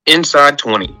Inside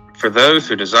 20, for those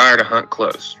who desire to hunt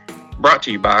close. Brought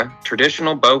to you by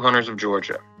Traditional Bow Hunters of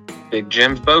Georgia, Big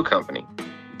Jim's Bow Company,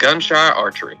 Gunshy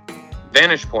Archery,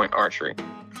 Vantage Point Archery,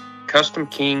 Custom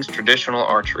Kings Traditional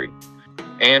Archery,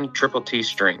 and Triple T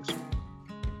Strings.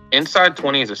 Inside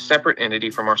 20 is a separate entity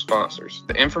from our sponsors.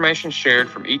 The information shared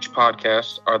from each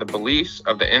podcast are the beliefs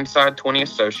of the Inside 20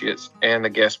 associates and the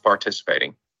guests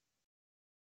participating.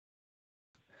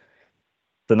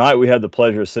 Tonight, we had the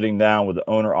pleasure of sitting down with the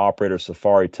owner-operator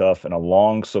Safari Tough and a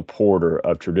long supporter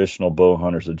of Traditional Bow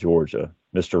Hunters of Georgia,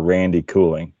 Mr. Randy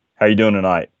Cooling. How you doing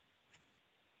tonight?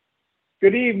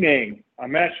 Good evening.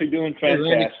 I'm actually doing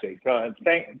fantastic.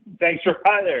 Thanks for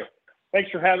hi there.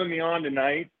 Thanks for having me on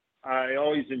tonight. I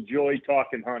always enjoy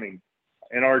talking hunting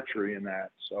and archery and that.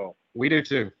 So we do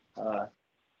too.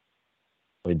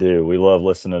 We do. We love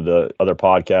listening to other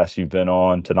podcasts you've been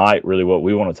on. Tonight, really what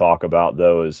we want to talk about,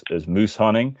 though, is moose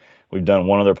hunting. We've done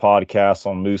one other podcast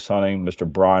on moose hunting.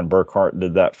 Mr. Brian Burkhart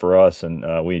did that for us, and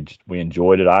we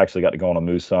enjoyed it. I actually got to go on a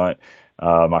moose hunt,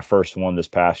 my first one this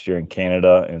past year in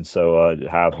Canada, and so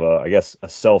have, I guess, a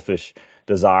selfish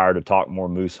desire to talk more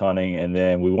moose hunting. And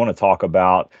then we want to talk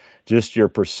about just your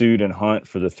pursuit and hunt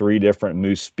for the 3 different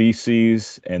moose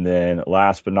species. And then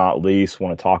last but not least,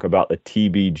 want to talk about the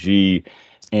TBG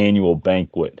annual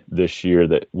banquet this year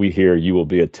that we hear you will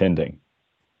be attending.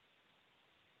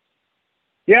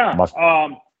 Yeah.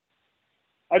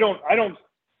 I don't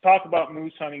talk about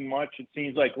moose hunting much, it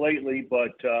seems like lately,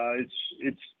 but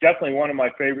it's definitely one of my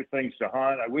favorite things to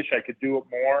hunt. I wish I could do it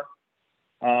more.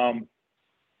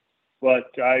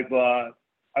 But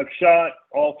I've shot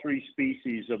all 3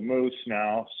 species of moose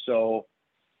now, so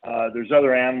there's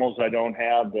other animals I don't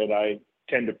have that I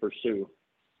tend to pursue.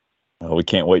 We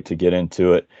can't wait to get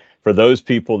into it. For those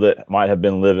people that might have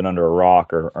been living under a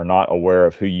rock or are not aware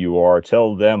of who you are,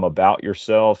 tell them about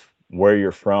yourself, where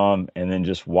you're from, and then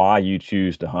just why you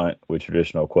choose to hunt with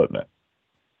traditional equipment.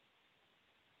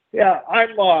 Yeah, I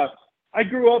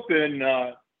grew up in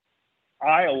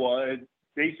Iowa,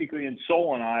 basically in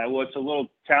Solon, Iowa. It's a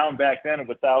little town back then of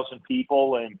 1,000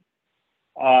 people, and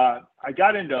I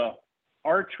got into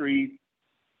archery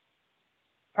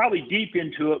probably deep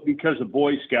into it because of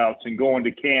Boy Scouts and going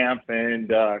to camp and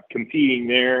competing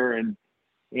there. And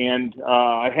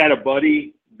I had a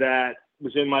buddy that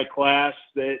was in my class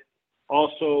that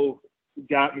also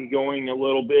got me going a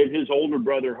little bit. His older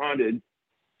brother hunted.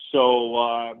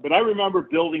 So, but I remember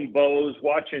building bows,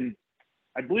 watching,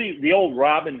 I believe the old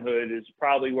Robin Hood is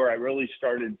probably where I really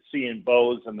started seeing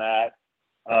bows and that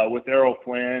with Errol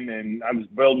Flynn. And I was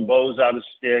building bows out of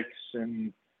sticks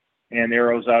and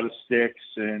arrows out of sticks,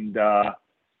 and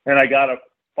I got a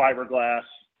fiberglass,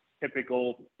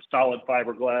 typical solid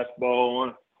fiberglass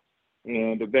bow,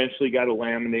 and eventually got a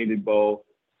laminated bow.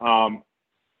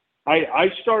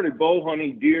 I started bow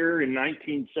hunting deer in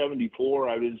 1974.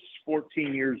 I was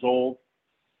 14 years old,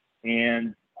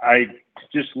 and I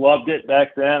just loved it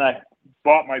back then. I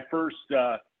bought my first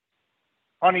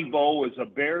hunting bow was a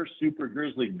Bear Super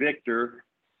Grizzly Victor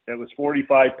that was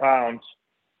 45 pounds.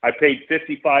 I paid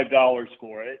 $55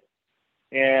 for it,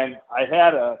 and I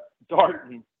had a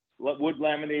Darton, wood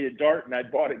laminated Darton I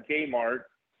bought at Kmart,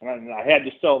 and I had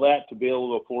to sell that to be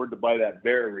able to afford to buy that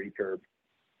Bear recurve.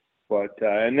 But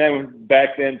and then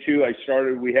back then too,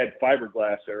 we had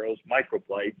fiberglass arrows,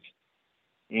 microplates,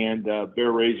 and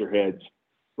Bear razor heads.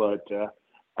 But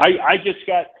I just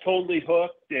got totally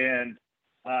hooked, and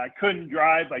I couldn't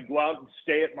drive. I'd go out and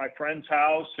stay at my friend's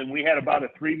house, and we had about a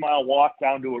 3-mile walk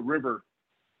down to a river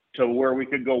to where we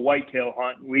could go whitetail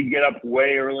hunting. We'd get up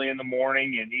way early in the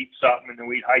morning and eat something, and then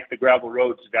we'd hike the gravel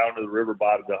roads down to the river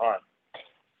bottom to hunt.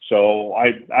 So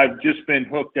I've just been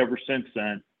hooked ever since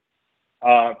then.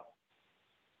 I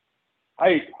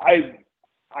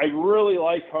really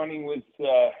like hunting with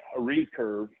a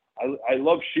recurve. I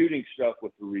love shooting stuff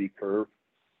with the recurve.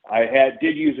 I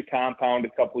did use a compound a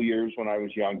couple years when I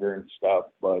was younger and stuff,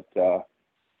 but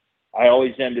I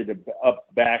always ended up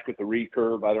back with the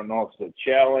recurve. I don't know if it's a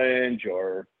challenge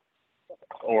or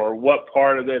what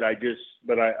part of it.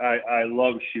 But I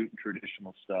love shooting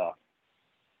traditional stuff.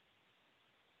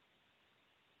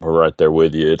 We're right there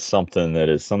with you. It's something that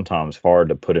is sometimes hard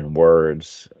to put in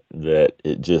words, that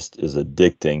it just is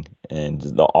addicting,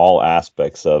 and all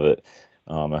aspects of it.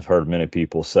 I've heard many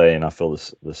people say, and I feel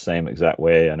the same exact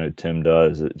way. I know Tim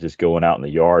does, that just going out in the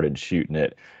yard and shooting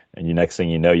it, and next thing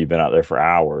you know, you've been out there for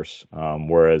hours.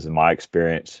 Whereas in my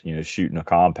experience, shooting a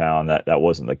compound, that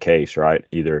wasn't the case, right?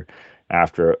 Either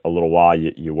after a little while,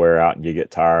 you wear out and you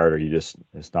get tired, or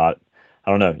it's not,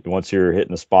 I don't know. Once you're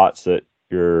hitting the spots that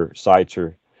your sights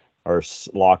are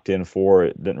locked in for,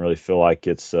 it didn't really feel like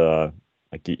it's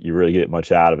Like you really get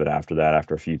much out of it after that,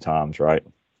 after a few times, right?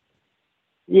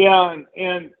 Yeah,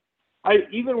 and I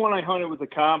even when I hunted with the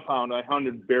compound, I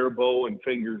hunted bare bow and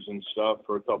fingers and stuff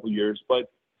for a couple of years,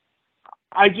 but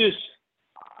I get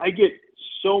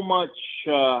so much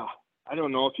I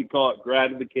don't know if you call it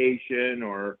gratification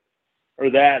or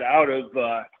that out of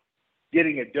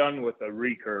getting it done with a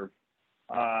recurve.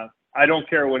 I don't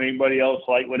care what anybody else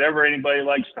whatever anybody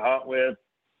likes to hunt with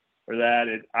or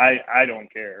that. I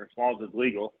don't care as long as it's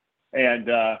legal. And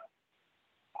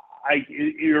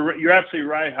you're absolutely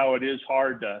right how it is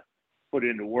hard to put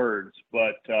into words,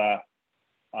 but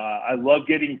I love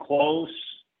getting close.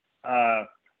 I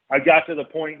got to the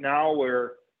point now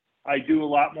where I do a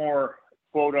lot more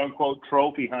quote unquote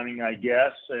trophy hunting, I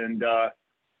guess, and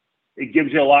it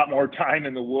gives you a lot more time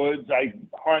in the woods.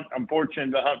 I'm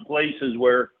fortunate to hunt places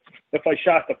where if I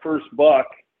shot the first buck,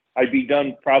 I'd be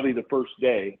done probably the first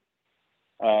day,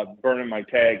 burning my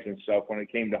tags and stuff when it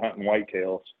came to hunting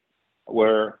whitetails.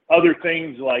 Where other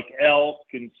things like elk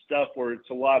and stuff where it's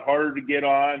a lot harder to get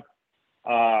on,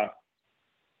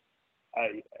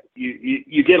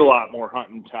 you get a lot more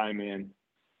hunting time in.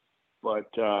 But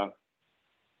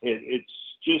it's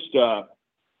just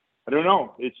I don't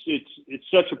know. It's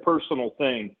such a personal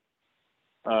thing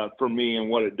for me and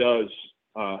what it does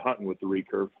hunting with the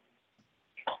recurve.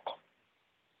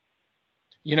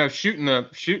 You know, shooting a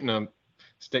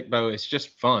stick bow is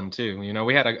just fun too. You know,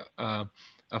 we had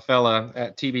a fella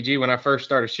at TBG when I first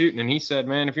started shooting, and he said,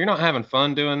 "Man, if you're not having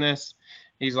fun doing this,"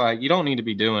 he's like, "you don't need to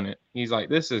be doing it." He's like,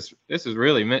 "This is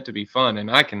really meant to be fun,"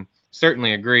 and I can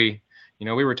certainly agree. You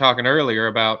know, we were talking earlier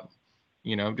about,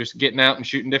 you know, just getting out and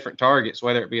shooting different targets,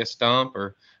 whether it be a stump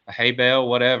or a hay bale,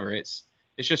 whatever. It's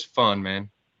just fun, man.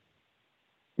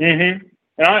 Mm-hmm.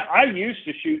 And I used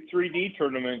to shoot 3D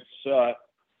tournaments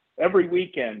every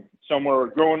weekend somewhere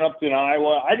growing up in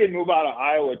Iowa. I didn't move out of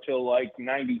Iowa till like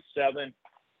 97,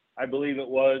 I believe it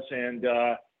was. And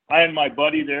I and my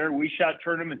buddy there, we shot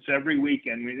tournaments every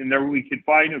weekend. And there if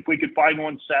we could find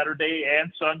one Saturday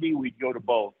and Sunday, we'd go to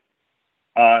both.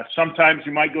 Sometimes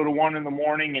you might go to one in the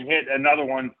morning and hit another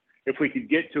one if we could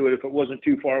get to it, if it wasn't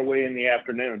too far away in the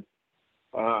afternoon.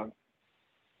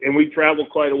 And we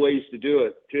traveled quite a ways to do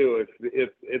it too,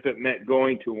 if it meant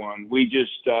going to one. We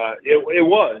just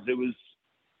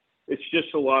it's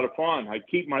just a lot of fun. I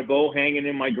keep my bow hanging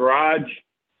in my garage.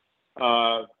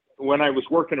 When I was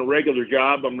working a regular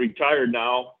job, I'm retired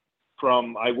now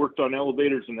I worked on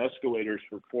elevators and escalators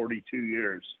for 42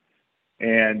 years.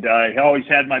 And I always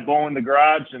had my bow in the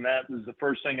garage, and that was the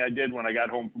first thing I did when I got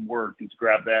home from work, is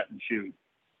grab that and shoot.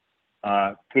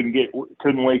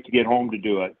 Couldn't wait to get home to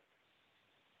do it.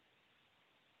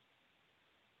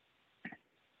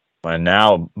 And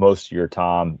now most of your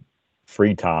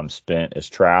free time spent is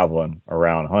traveling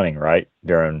around hunting, right?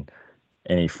 During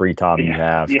any free time you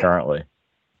have currently.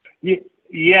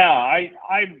 Yeah.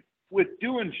 I with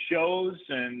doing shows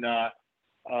and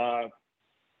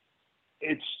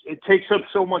it takes up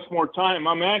so much more time.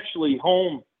 I'm actually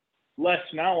home less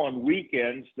now on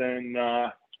weekends than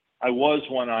I was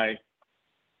when I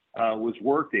was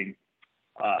working,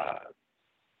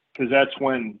 because that's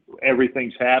when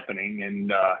everything's happening.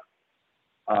 And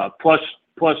plus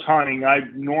hunting, I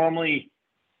normally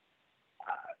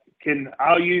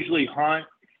I'll usually hunt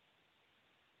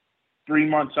 3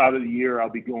 months out of the year. I'll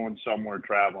be going somewhere,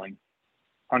 traveling,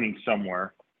 hunting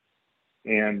somewhere.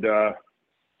 And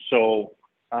so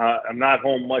I'm not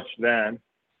home much then.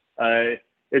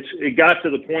 It got to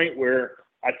the point where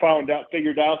I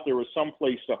figured out there was some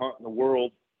place to hunt in the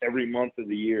world every month of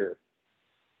the year.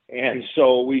 And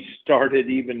so we started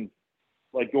even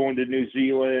like going to New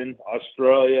Zealand,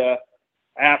 Australia,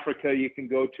 Africa you can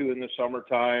go to in the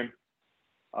summertime.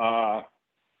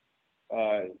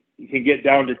 You can get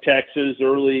down to Texas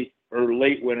early or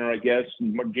late winter, I guess,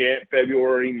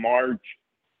 February, March.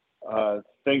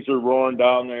 Things are roaring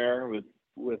down there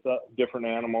with different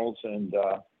animals. And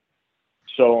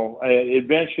so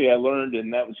eventually I learned,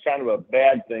 and that was kind of a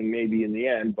bad thing maybe in the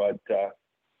end, but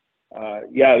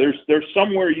yeah, there's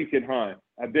somewhere you can hunt.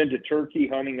 I've been to Turkey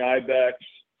hunting ibex.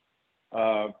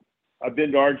 I've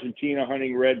been to Argentina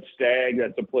hunting red stag.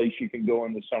 That's a place you can go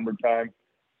in the summertime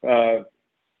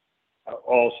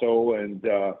also. And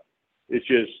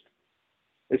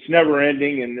it's never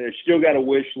ending, and there's still got a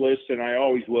wish list, and I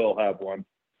always will have one.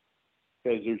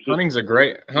 Because hunting is a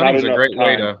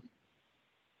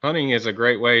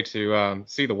great way to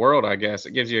see the world, I guess.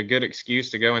 It gives you a good excuse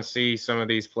to go and see some of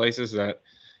these places that,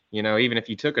 you know, even if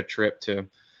you took a trip to,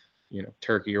 you know,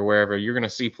 Turkey or wherever, you're going to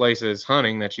see places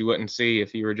hunting that you wouldn't see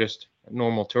if you were just a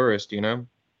normal tourist, you know?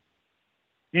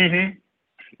 Mm-hmm.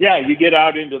 Yeah, you get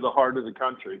out into the heart of the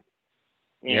country.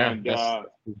 And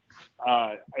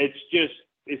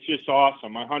it's just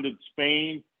awesome. I hunted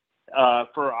Spain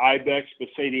for ibex,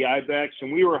 Basadi ibex,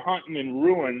 and we were hunting in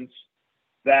ruins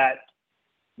that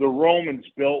the Romans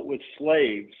built with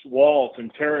slaves, walls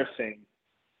and terracing,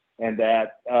 and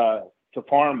that to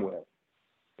farm with.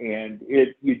 And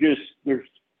it's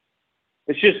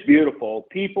just beautiful.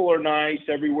 People are nice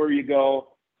everywhere you go.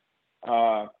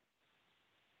 I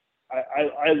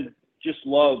just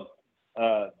love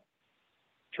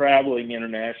traveling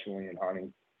internationally and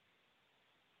hunting.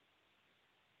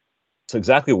 So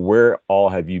exactly where all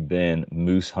have you been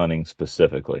moose hunting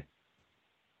specifically?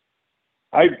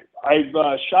 I've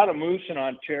shot a moose in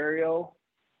Ontario.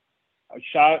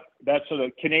 That's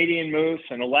a Canadian moose,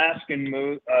 an Alaskan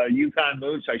moose, Yukon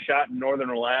moose. I shot in northern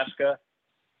Alaska,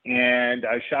 and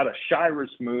I shot a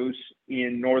Shiras moose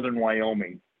in northern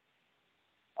Wyoming.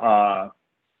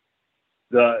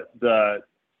 The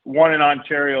one in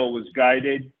Ontario was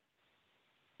guided,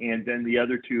 and then the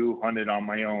other two hunted on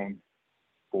my own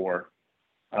for.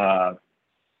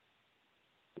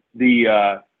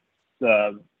 The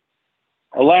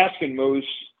Alaskan moose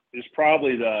is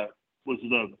probably was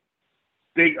the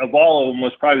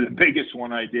biggest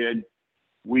one I did.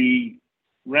 We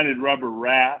rented rubber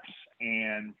rafts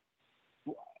and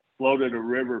floated a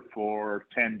river for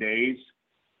 10 days.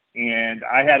 And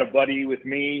I had a buddy with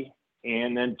me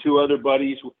and then two other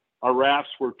buddies. Our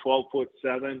rafts were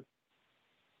 12'7".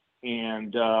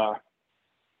 And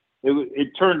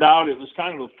it turned out it was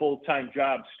kind of a full-time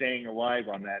job staying alive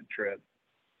on that trip.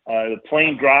 The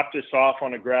plane dropped us off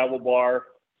on a gravel bar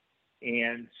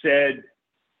and said,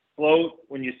 "Float,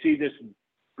 when you see this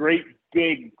great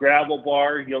big gravel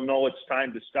bar, you'll know it's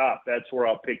time to stop. That's where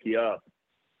I'll pick you up."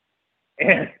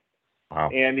 And wow.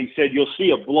 And he said, "You'll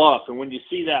see a bluff. And when you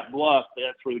see that bluff,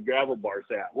 that's where the gravel bar's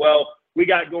at." Well, we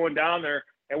got going down there,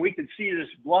 and we could see this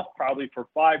bluff probably for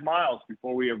 5 miles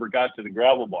before we ever got to the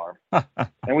gravel bar.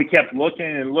 And we kept looking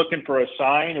and looking for a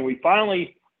sign, and we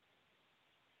finally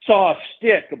saw a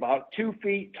stick about 2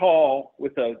 feet tall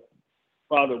with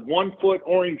about a 1 foot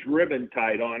orange ribbon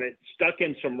tied on it, stuck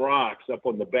in some rocks up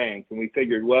on the bank. And we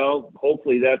figured, well,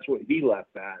 hopefully that's what he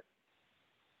left at.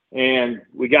 And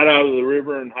we got out of the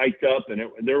river and hiked up,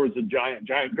 and there was a giant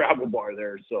gravel bar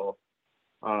there. So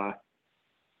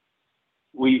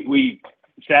we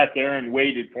sat there and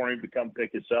waited for him to come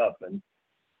pick us up. And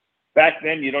back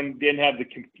then, you didn't have the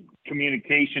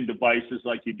communication devices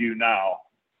like you do now.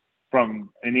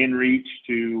 From an inReach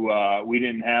to we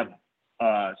didn't have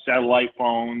satellite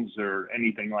phones or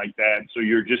anything like that. So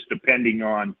you're just depending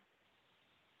on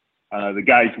the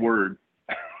guy's word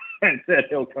and that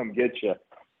he'll come get you.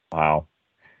 Wow.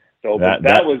 So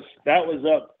that was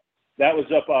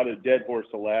up out of Dead Horse,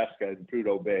 Alaska, in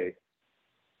Prudhoe Bay.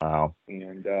 Wow.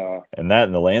 And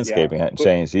the landscaping hadn't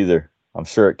changed either. I'm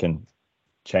sure it can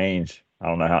change. I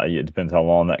don't know how. It depends how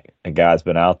long that a guy's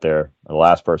been out there. The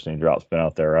last person he drop's been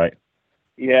out there, right?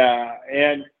 Yeah,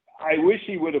 and I wish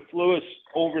he would have flew us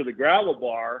over the gravel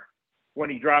bar when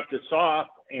he dropped us off,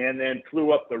 and then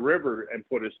flew up the river and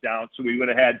put us down, so we would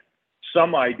have had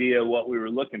some idea what we were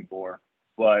looking for.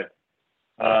 But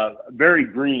very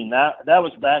green. That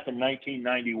was back in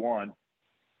 1991,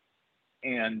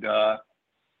 and that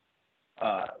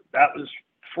was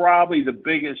probably the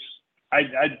biggest.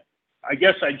 I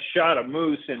guess I'd shot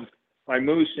my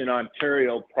moose in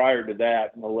Ontario prior to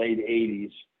that in the late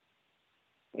 80s.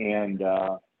 And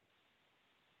I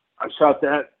shot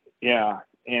that,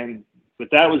 but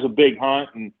that was a big hunt,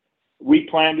 and we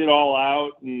planned it all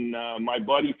out, and my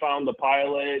buddy found the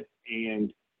pilot,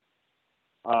 and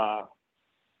I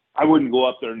wouldn't go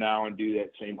up there now and do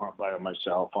that same hunt by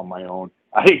myself on my own.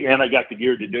 I got the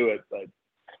gear to do it,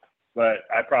 but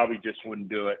I probably just wouldn't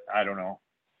do it. I don't know.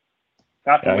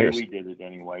 Not the way we did it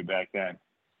anyway back then.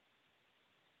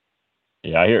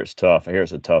 Yeah, I hear it's tough. I hear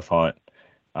it's a tough hunt.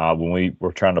 When we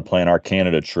were trying to plan our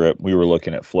Canada trip, we were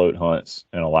looking at float hunts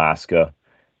in Alaska,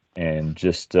 and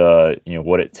just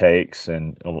what it takes,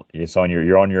 and it's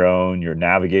you're on your own. You're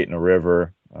navigating a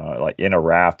river, like in a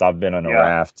raft. I've been on a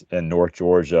raft in North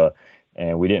Georgia,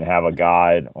 and we didn't have a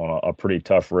guide on a pretty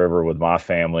tough river with my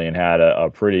family, and had a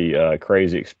pretty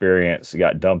crazy experience.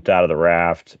 Got dumped out of the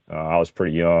raft. I was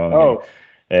pretty young. Oh.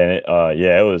 And it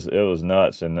was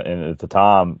nuts. And at the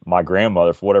time, my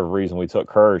grandmother, for whatever reason, we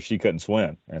took her. She couldn't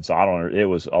swim, and so it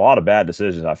was a lot of bad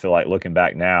decisions. I feel like looking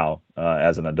back now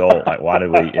as an adult, like why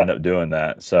did we end up doing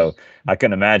that? So I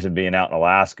couldn't imagine being out in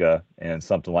Alaska and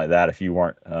something like that if you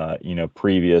weren't,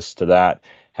 previous to that,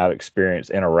 have experience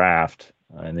in a raft,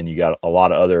 and then you got a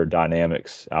lot of other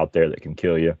dynamics out there that can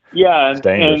kill you. Yeah, it's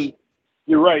dangerous. And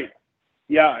you're right.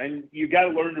 Yeah, and you got to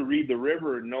learn to read the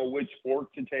river and know which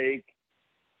fork to take.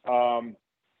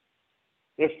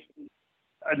 If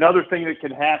another thing that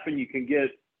can happen, you can get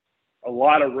a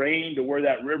lot of rain to where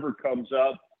that river comes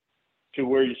up to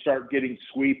where you start getting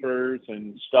sweepers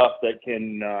and stuff that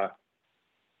can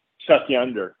suck you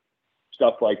under,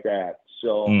 stuff like that.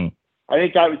 So I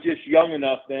think I was just young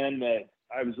enough then that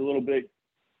I was a little bit,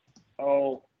 I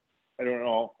don't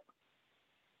know,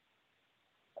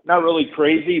 not really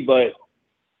crazy, but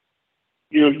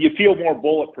you feel more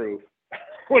bulletproof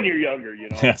when you're younger,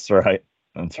 That's right.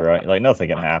 That's right. Like nothing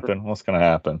can happen. What's going to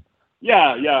happen?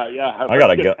 Yeah. I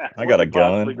got a gun. I got a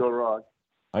possibly gun. go wrong?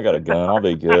 I got a gun. I'll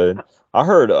be good. I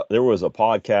heard there was a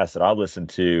podcast that I listened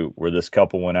to where this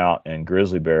couple went out and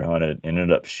grizzly bear hunted and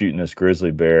ended up shooting this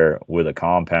grizzly bear with a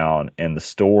compound. And the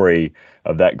story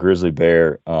of that grizzly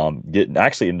bear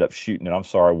actually ended up shooting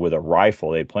it, with a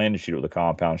rifle. They planned to shoot it with a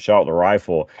compound, shot with a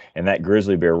rifle, and that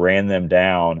grizzly bear ran them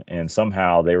down. And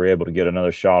somehow they were able to get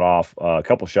another shot off, a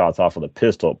couple shots off with a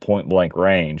pistol at point blank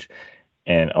range,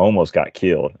 and almost got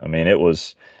killed. I mean,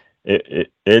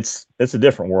 it's a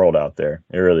different world out there.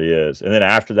 It really is. And then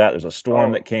after that, there's a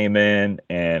storm that came in,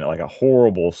 and like a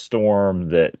horrible storm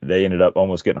that they ended up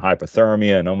almost getting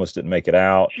hypothermia and almost didn't make it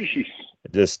out.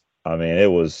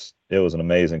 It was an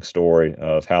amazing story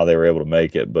of how they were able to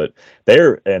make it. But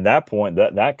at that point,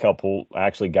 that couple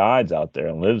actually guides out there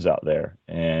and lives out there,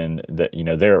 and that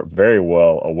they're very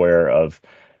well aware of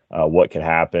what could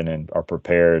happen and are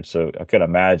prepared. So I can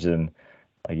imagine,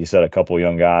 like you said, a couple of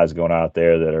young guys going out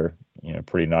there that are,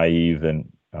 pretty naive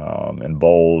and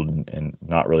bold and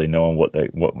not really knowing what they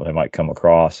might come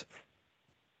across.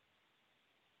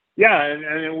 Yeah,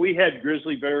 and we had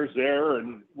grizzly bears there,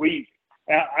 and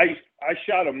I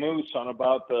shot a moose on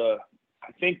about the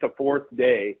fourth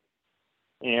day,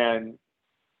 and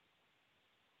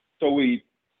so we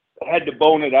had to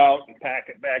bone it out and pack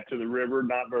it back to the river,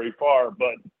 not very far,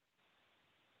 but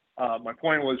my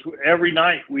point was every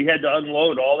night we had to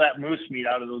unload all that moose meat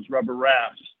out of those rubber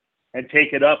rafts and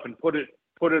take it up and put it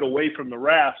away from the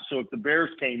rafts. So if the bears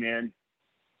came in,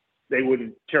 they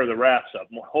wouldn't tear the rafts up.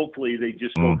 Hopefully they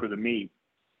just go for the meat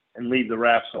and leave the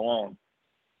rafts alone.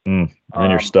 And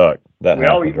you're stuck. That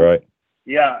happens, right?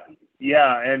 Yeah.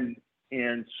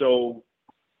 And so,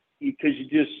 because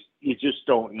you just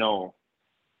don't know.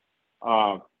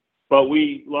 But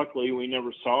luckily we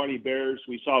never saw any bears.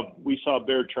 We saw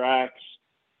bear tracks,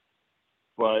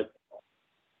 but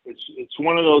it's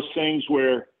one of those things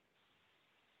where,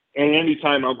 and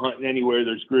anytime I'm hunting anywhere,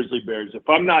 there's grizzly bears. If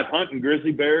I'm not hunting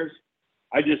grizzly bears,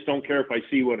 I just don't care if I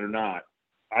see one or not.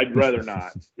 I'd rather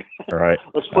not. Right.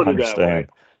 Let's put it that way.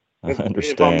 I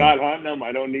understand. If I'm not hunting them,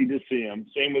 I don't need to see them.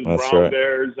 Same with brown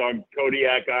bears on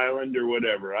Kodiak Island or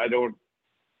whatever. I don't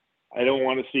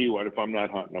want to see one if I'm not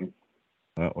hunting them.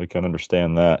 Well, we can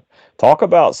understand that. Talk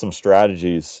about some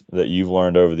strategies that you've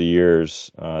learned over the years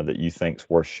that you think's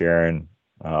worth sharing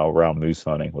around moose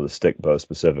hunting with a stick bow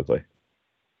specifically.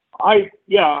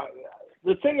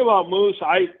 The thing about moose,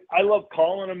 I love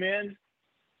calling them in.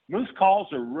 Moose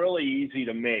calls are really easy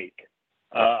to make.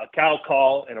 A cow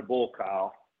call and a bull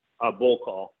call,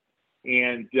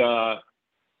 and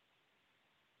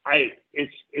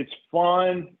it's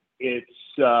fun. It's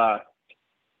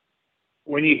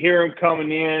when you hear them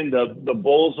coming in, the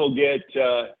bulls will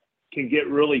can get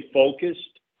really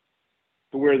focused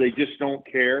to where they just don't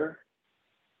care.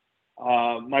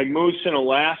 My moose in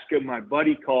Alaska, my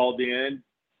buddy called in,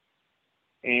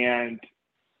 and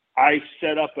I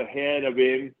set up ahead of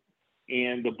him,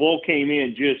 and the bull came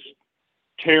in just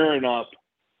tearing up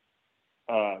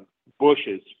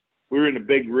bushes. We were in a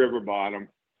big river bottom,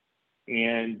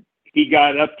 and he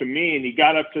got up to me, and he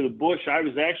got up to the bush I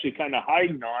was actually kind of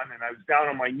hiding on, and I was down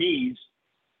on my knees,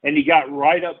 and he got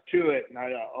right up to it, and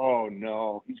I thought, oh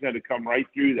no, he's going to come right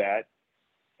through that.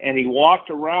 And he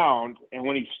walked around, and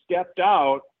when he stepped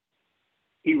out,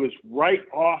 he was right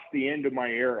off the end of my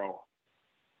arrow.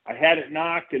 I had it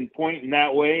knocked and pointing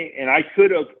that way, and I could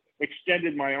have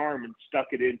extended my arm and stuck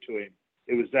it into him.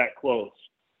 It was that close.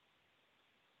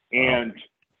 And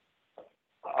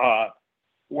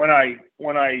when I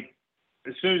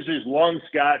as soon as his lungs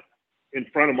got in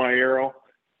front of my arrow,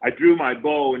 I drew my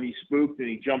bow, and he spooked and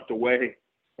he jumped away.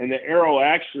 And the arrow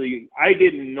actually, I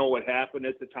didn't know what happened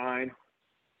at the time.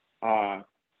 The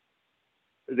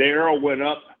arrow went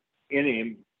up in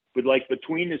him, but like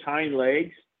between his hind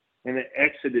legs, and it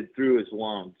exited through his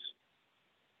lungs.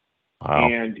 Wow.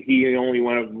 And he only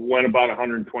went about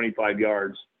 125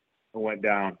 yards and went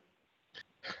down.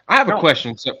 I have a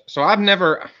question. So I've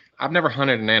never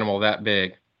hunted an animal that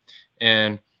big,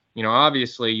 and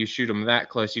obviously you shoot them that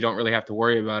close, you don't really have to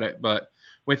worry about it. But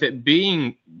with it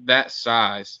being that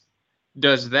size,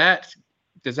 does that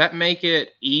does that make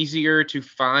it easier to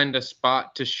find a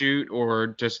spot to shoot,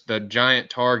 or just the giant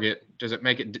target? Does it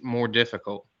make it more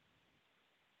difficult?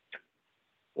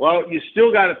 Well, you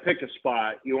still got to pick a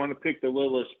spot. You want to pick the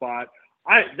littlest spot.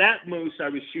 That moose I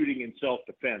was shooting in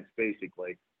self-defense,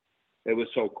 basically. It was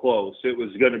so close. It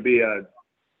was going to be a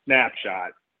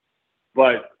snapshot.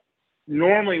 But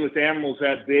normally with animals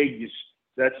that big,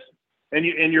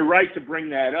 you're right to bring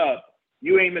that up.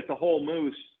 You aim at the whole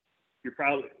moose, you're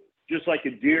probably just like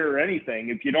a deer or anything.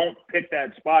 If you don't pick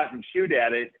that spot and shoot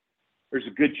at it, there's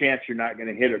a good chance you're not going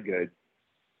to hit it good.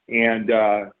 And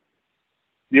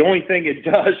the only thing it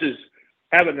does is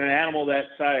having an animal that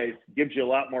size gives you a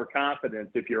lot more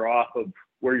confidence if you're off of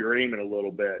where you're aiming a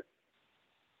little bit.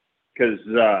 Because,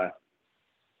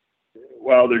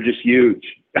 well, they're just huge.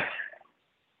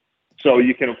 So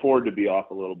you can afford to be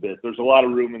off a little bit. There's a lot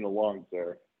of room in the lungs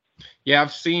there. Yeah,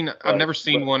 I've never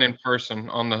seen one in person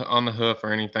on the hoof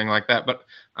or anything like that, but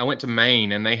I went to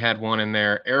Maine and they had one in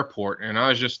their airport, and I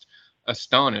was just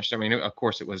astonished. I mean, of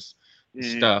course it was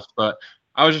stuffed, but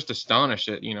I was just astonished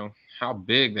at, how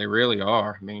big they really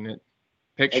are. I mean,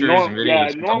 pictures and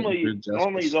videos. Yeah,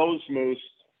 normally those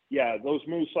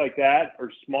moose like that are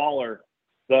smaller.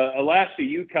 The Alaska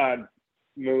Yukon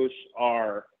moose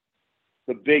are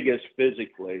the biggest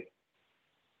physically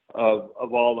of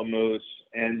all the moose,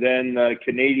 and then the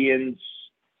Canadians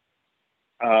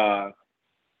are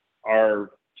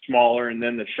smaller, and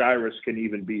then the Shiras can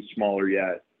even be smaller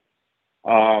yet.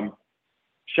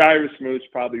 Shiras moose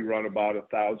probably run about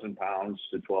 1,000 pounds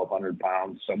to 1,200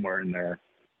 pounds, somewhere in there.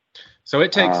 So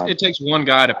it takes one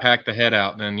guy to pack the head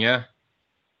out, then, yeah.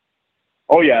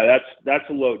 Oh yeah, that's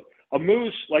a load. A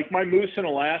moose, like my moose in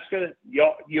Alaska,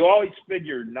 you always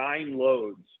figure 9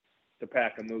 loads to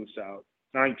pack a moose out,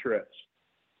 9 trips.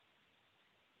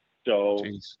 So,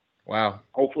 jeez. Wow.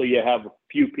 Hopefully you have a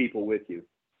few people with you.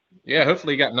 Yeah,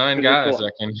 hopefully you got 9 guys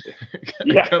that can.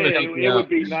 Yeah, it would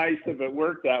be nice if it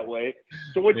worked that way.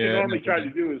 So what you normally try to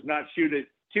do is not shoot it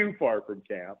too far from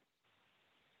camp.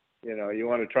 You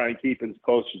want to try and keep it as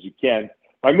close as you can.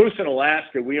 My moose in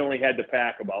Alaska, we only had to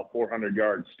pack about 400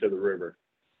 yards to the river.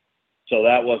 So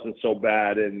that wasn't so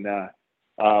bad. And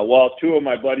while 2 of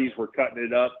my buddies were cutting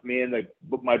it up, me and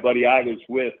my buddy I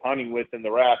was hunting with in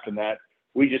the raft and that,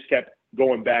 we just kept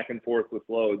going back and forth with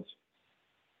loads.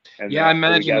 And yeah, I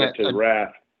imagine that to the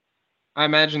raft. I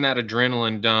imagine that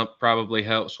adrenaline dump probably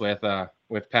helps with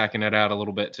packing it out a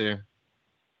little bit too.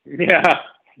 Yeah,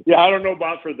 I don't know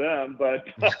about for them, but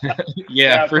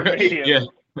for me,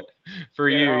 for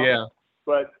you, yeah.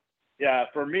 But yeah,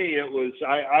 for me it was.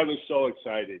 I was so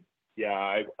excited.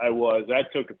 Yeah, I was.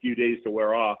 That took a few days to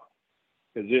wear off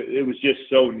because it was just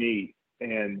so neat,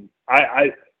 and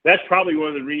I that's probably one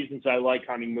of the reasons I like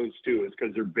hunting moose too, is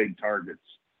because they're big targets.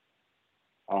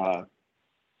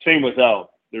 Same with elk.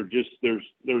 They're just there's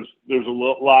a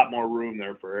lot more room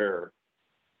there for error.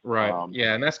 Right.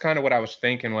 Yeah, and that's kind of what I was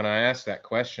thinking when I asked that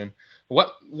question.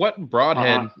 What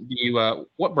broadhead do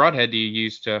you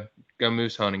use to go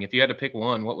moose hunting? If you had to pick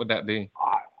one, what would that be?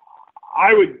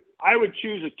 I would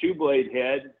choose a 2-blade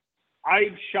head.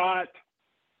 I shot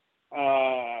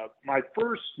my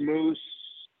first moose.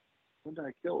 What did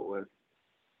I kill it with?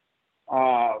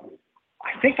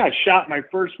 I think I shot my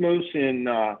first moose in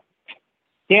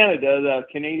Canada. The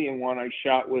Canadian one I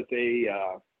shot with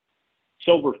a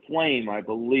Silver Flame, I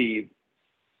believe.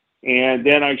 And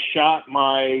then I shot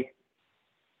my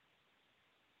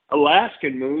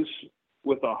Alaskan moose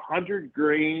with 100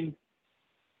 grain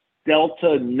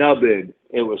Delta Nubbin,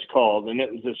 it was called. And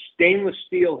it was a stainless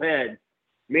steel head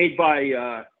made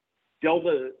by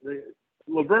Delta.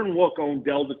 Laverne Wook owned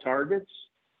Delta targets.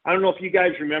 I don't know if you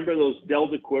guys remember those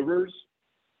Delta quivers.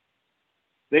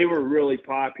 They were really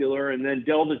popular. And then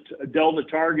Delta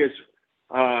targets,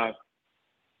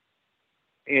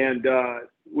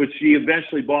 which he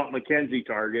eventually bought Mackenzie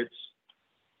targets,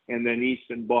 and then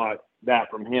Easton bought that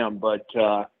from him. But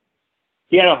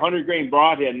he had a 100 grain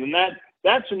broadhead, and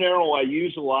that's an arrow I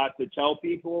use a lot to tell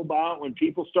people about when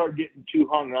people start getting too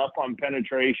hung up on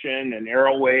penetration and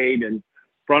arrow weight and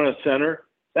front of center.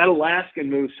 That Alaskan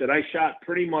moose that I shot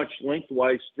pretty much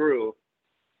lengthwise through,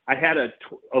 I had a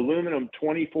aluminum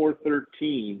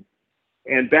 2413,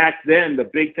 and back then the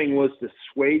big thing was to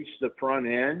swage the front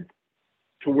end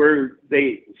to where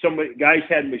guys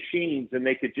had machines and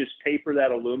they could just taper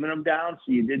that aluminum down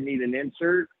so you didn't need an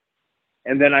insert.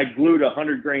 And then I glued a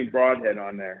 100 grain broadhead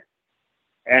on there.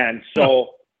 And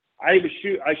so I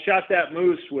shot that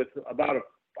moose with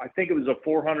I think it was a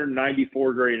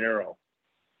 494 grain arrow,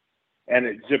 and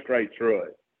it zipped right through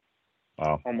it.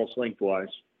 Wow. Almost lengthwise.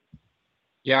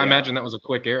 Yeah, I imagine that was a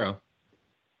quick arrow.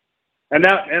 And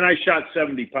I shot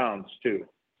 70 pounds too.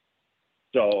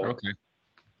 So,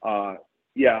 Okay.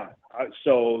 yeah.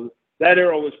 So that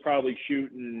arrow was probably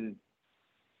shooting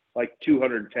like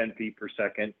 210 feet per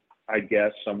second, I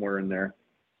guess, somewhere in there.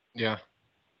 Yeah.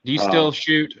 Do you still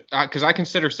shoot? Because I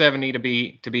consider 70 to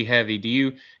be heavy. Do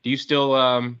you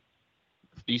still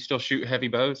shoot heavy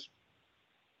bows?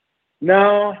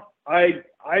 No, I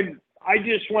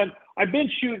just went. I've been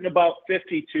shooting about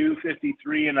 52,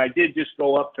 53, and I did just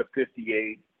go up to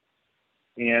 58.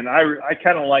 And I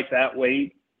kind of like that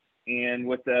weight. And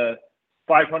with the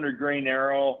 500 grain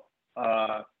arrow,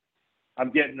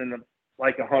 I'm getting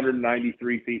like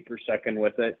 193 feet per second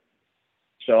with it.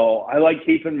 So I like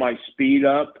keeping my speed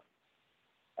up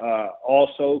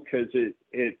also because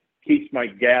it keeps my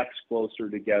gaps closer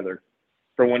together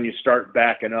for when you start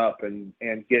backing up and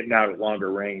getting out at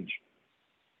longer range.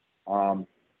 I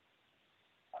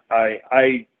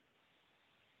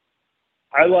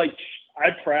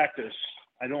practice.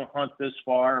 I don't hunt this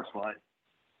far, but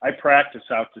I practice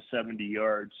out to 70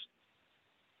 yards.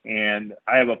 And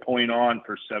I have a point on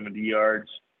for 70 yards.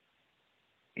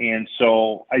 And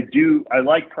so I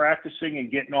like practicing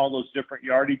and getting all those different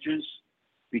yardages,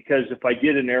 because if I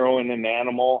get an arrow in an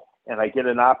animal and I get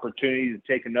an opportunity to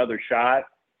take another shot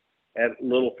at a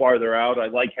little farther out, I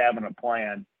like having a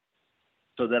plan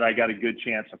so that I got a good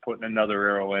chance of putting another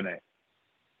arrow in it.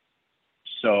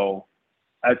 So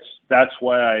that's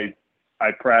why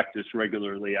I practice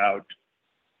regularly I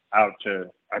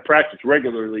practice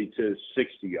regularly to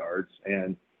 60 yards,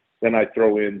 and then I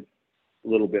throw in a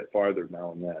little bit farther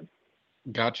now and then.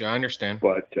 Gotcha. I understand.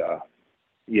 But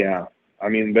yeah, I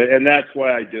mean, and that's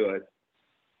why I do it.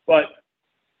 But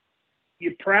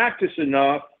you practice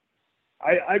enough.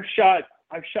 I've shot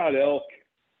elk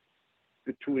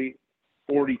between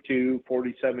 42,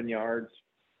 47 yards.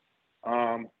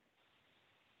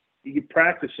 You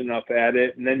practice enough at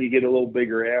it, and then you get a little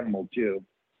bigger animal too.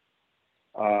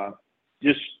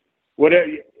 Just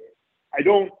whatever.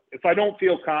 If I don't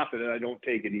feel confident, I don't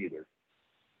take it either.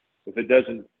 If it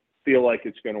doesn't feel like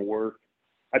it's going to work.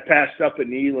 I passed up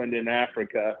an eland in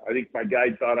Africa. I think my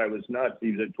guide thought I was nuts.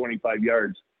 He was at 25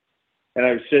 yards. And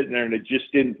I was sitting there, and it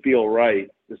just didn't feel right,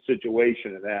 the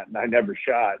situation of that. And I never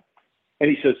shot. And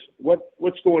he says,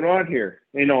 what's going on here?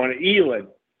 You know, an eland,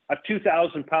 a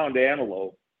 2,000-pound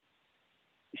antelope,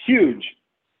 huge.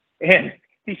 And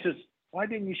he says, why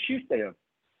didn't you shoot them?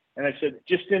 And I said, it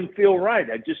just didn't feel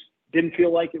right. I just didn't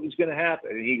feel like it was going to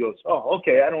happen. And he goes, oh,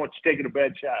 okay, I don't want you taking a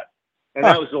bad shot. And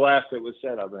that was the last that was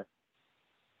said of it.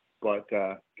 But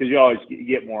because you always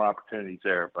get more opportunities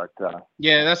there. But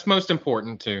yeah, that's most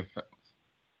important too.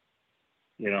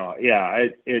 You know, yeah,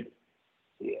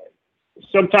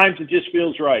 sometimes it just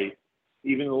feels right,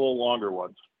 even the little longer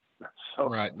ones. So,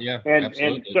 right. Yeah. And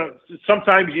so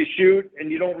sometimes you shoot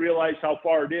and you don't realize how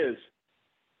far it is.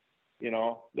 You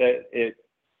know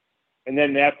and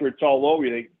then after it's all over,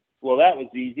 you think, well, that was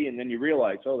easy, and then you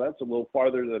realize, oh, that's a little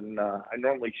farther than I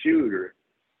normally shoot,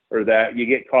 or that you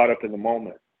get caught up in the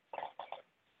moment.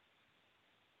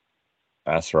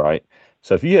 That's right.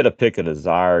 So if you had to pick a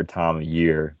desired time of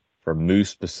year for moose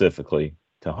specifically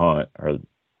to hunt, or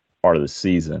part of the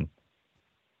season,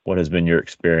 what has been your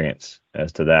experience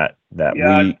as to that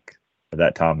week or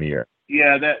that time of year?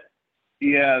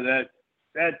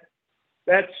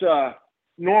 That's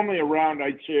normally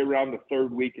I'd say around the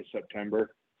third week of September.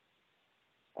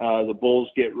 The bulls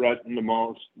get rutting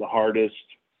the hardest.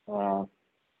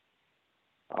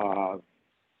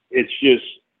 It's just,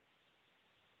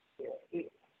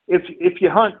 if you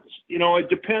hunt, you know, it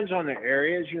depends on the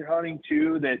areas you're hunting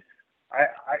too. That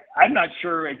I'm not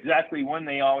sure exactly when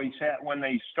they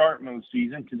start moose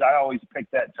season, because I always pick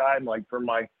that time, like for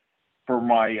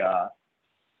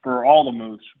all the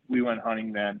moose we went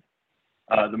hunting then,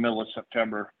 the middle of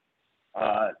September.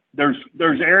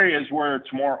 There's areas where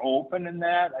it's more open in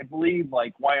that. I believe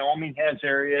like Wyoming has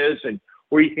areas and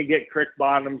where you can get creek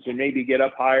bottoms and maybe get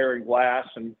up higher in glass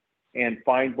and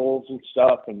find bulls and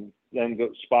stuff, and then go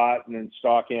spot and then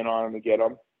stalk in on them and get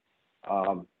them.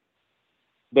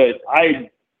 But I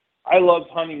love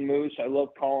hunting moose. I love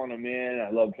calling them in.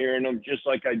 I love hearing them, just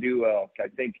like I do elk. I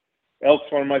think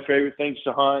elk's one of my favorite things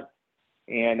to hunt,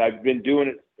 and I've been doing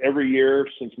it every year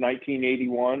since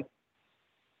 1981.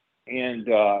 And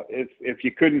if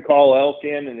you couldn't call elk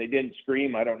in and they didn't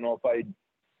scream, I don't know if I'd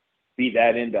be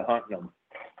that into hunting them.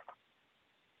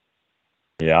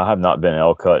 Yeah, I have not been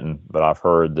elk hunting, but I've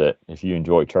heard that if you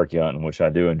enjoy turkey hunting, which I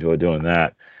do enjoy doing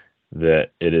that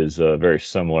it is very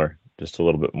similar, just a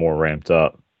little bit more ramped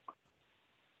up.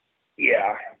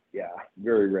 Yeah,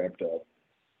 very ramped up.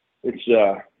 It's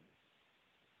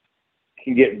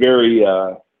can get very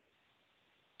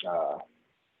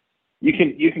You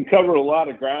can cover a lot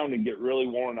of ground and get really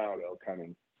worn out elk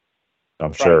hunting.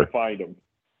 I'm trying sure. to find them.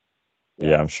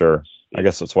 Yeah, I'm sure. I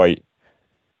guess that's why you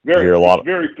very hear a lot.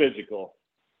 Very physical.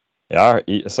 Yeah,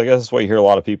 so I guess that's why you hear a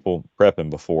lot of people prepping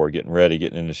before, getting ready,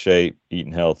 getting into shape,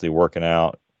 eating healthy, working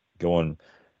out, going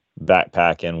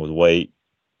backpacking with weight.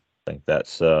 I think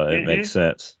that's it makes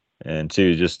sense. And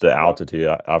two, just the altitude.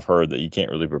 I've heard that you can't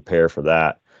really prepare for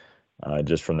that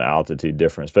just from the altitude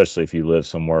difference, especially if you live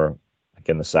somewhere like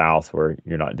in the South where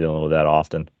you're not dealing with that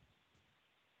often.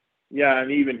 Yeah,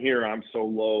 and even here I'm so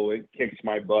low, it kicks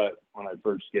my butt when I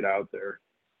first get out there.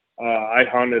 I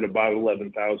hunted about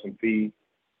 11,000 feet,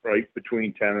 right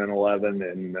between 10 and 11,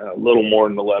 and a little more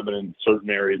than 11 in certain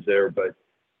areas there, but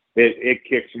it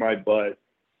kicks my butt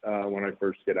when I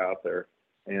first get out there.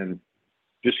 And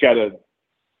just got to,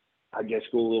 I guess,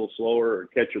 go a little slower or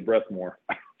catch your breath more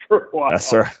for a while.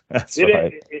 That's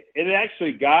right. It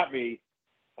actually got me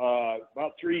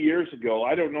about 3 years ago.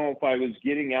 I don't know if I was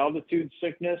getting altitude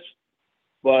sickness,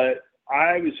 but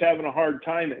I was having a hard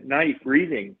time at night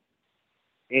breathing.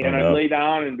 And I'd lay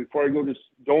down, and before I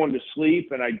go into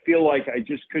sleep, and I'd feel like I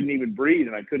just couldn't even breathe,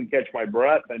 and I couldn't catch my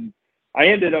breath. And I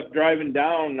ended up driving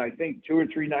down, I think 2 or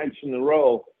 3 nights in a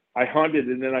row. I hunted,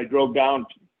 and then I drove down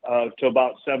to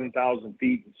about 7,000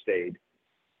 feet and stayed.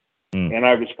 And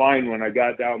I was fine when I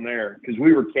got down there because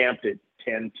we were camped at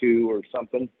 10-2 or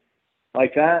something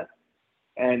like that.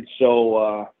 And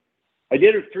so I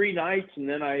did it 3 nights, and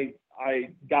then I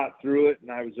got through it,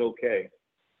 and I was okay.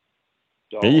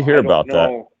 So yeah, you hear about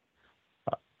that.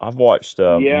 I've watched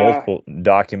multiple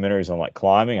documentaries on like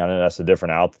climbing. I know that's a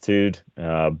different altitude,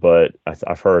 but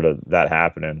I've heard of that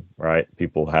happening, right?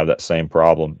 People have that same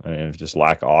problem, and it's just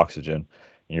lack of oxygen,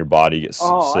 and your body gets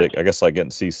sick. I guess like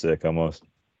getting seasick almost.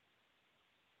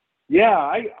 Yeah,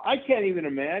 I can't even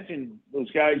imagine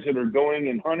those guys that are going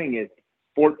and hunting at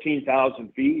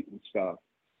 14,000 feet and stuff.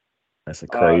 That's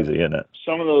crazy, isn't it?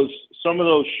 Some of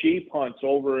those sheep hunts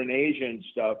over in Asia and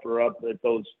stuff are up at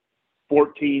those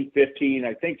 14, 15,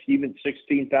 I think even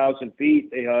 16,000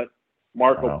 feet. They hunt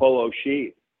Marco Polo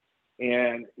sheep,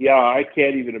 and yeah, I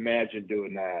can't even imagine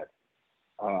doing that.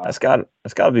 That's got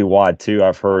to be why too.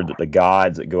 I've heard that the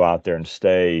guides that go out there and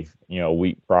stay, a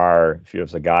week prior, if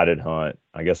it's a guided hunt,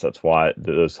 I guess that's why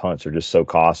those hunts are just so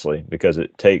costly, because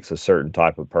it takes a certain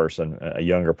type of person, a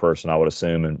younger person, I would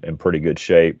assume, in pretty good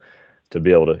shape to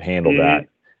be able to handle that,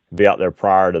 be out there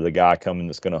prior to the guy coming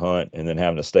that's going to hunt, and then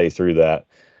having to stay through that.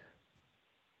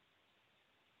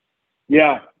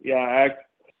 Yeah.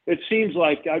 It seems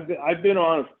like I've been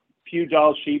on a few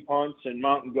Dall sheep hunts and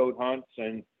mountain goat hunts,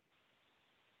 and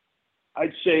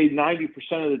I'd say 90%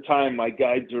 of the time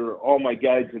all my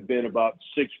guides have been about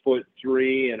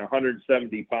 6'3" and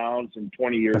 170 pounds and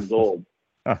 20 years old.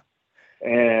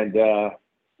 And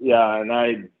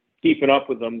and keeping up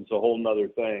with them is a whole nother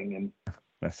thing. And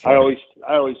that's right.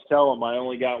 I always tell them I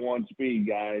only got one speed,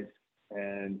 guys,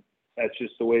 and that's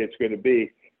just the way it's going to be.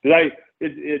 Because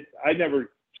I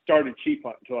never started sheep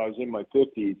hunting until I was in my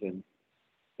 50s, and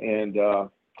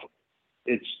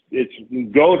it's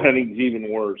goat hunting is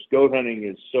even worse. Goat hunting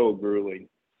is so grueling.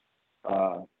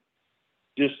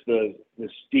 Just the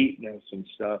steepness and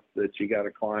stuff that you got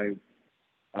to climb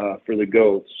for the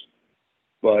goats.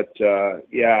 But I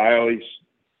always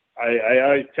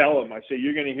tell them, I say,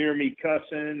 you're going to hear me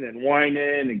cussing and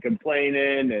whining and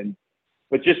complaining,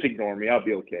 but just ignore me. I'll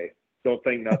be okay. Don't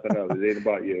think nothing of it. It ain't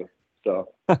about you.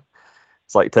 So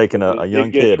it's like taking a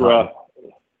young kid hunting.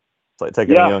 It's like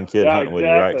taking a young kid hunting with you,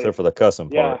 right? Except for the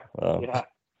cussing part. Yeah.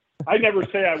 I never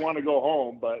say I want to go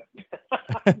home, but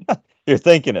you're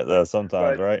thinking it though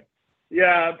sometimes, right?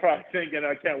 Yeah, I'm probably thinking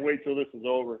I can't wait till this is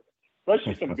over.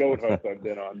 Especially some goat hunts I've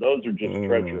been on; those are just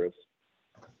treacherous.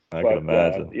 I can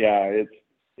imagine.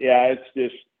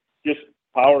 It's just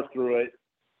power through it.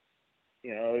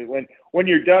 When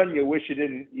you're done, you wish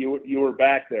you were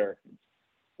back there.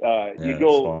 You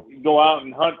go out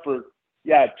and hunt for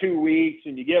 2 weeks,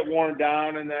 and you get worn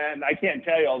down and that. And I can't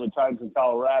tell you all the times in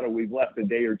Colorado we've left a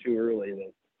day or two early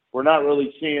that we're not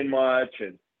really seeing much,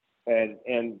 and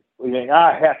we think,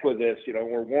 heck with this,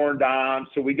 we're worn down.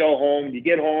 So we go home. You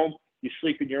get home, you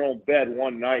sleep in your own bed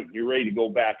one night, and you're ready to go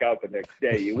back out the next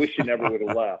day. You wish you never would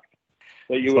have left.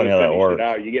 But you would have finished it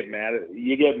out. You get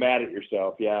mad at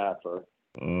yourself, for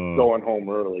going home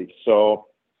early. So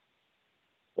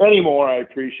anymore, I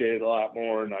appreciate it a lot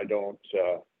more, and I don't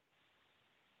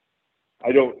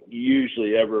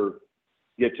usually ever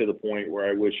get to the point where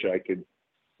I wish I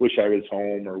was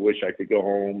home, or wish I could go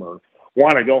home, or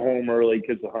want to go home early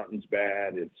because the hunting's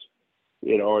bad. It's,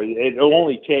 it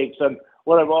only takes,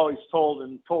 what I've always told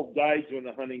guys when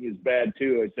the hunting is bad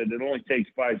too. I said it only takes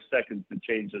 5 seconds to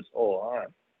change this whole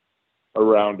hunt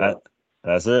around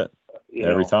That's it.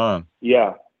 Every time.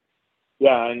 Yeah.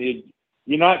 Yeah. And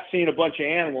you're not seeing a bunch of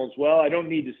animals. Well, I don't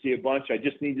need to see a bunch. I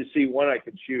just need to see one I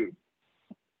can shoot.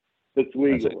 That's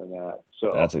legal in that.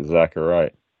 So that's exactly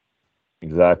right.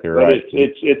 Exactly right.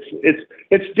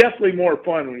 It's definitely more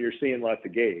fun when you're seeing lots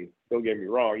of game. Don't get me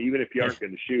wrong. Even if you aren't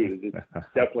going to shoot it, it's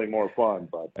definitely more fun.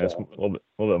 But it's a little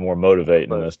bit more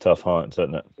motivating in those tough hunts,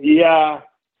 isn't it? Yeah,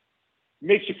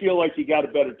 makes you feel like you got a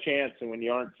better chance than when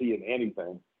you aren't seeing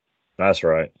anything. That's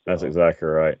right. That's exactly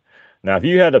right. Now, if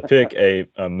you had to pick a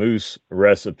moose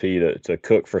recipe to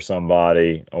cook for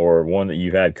somebody, or one that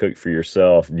you had cooked for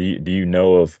yourself, do you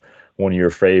know of one of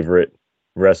your favorite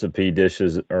recipe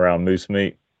dishes around moose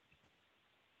meat?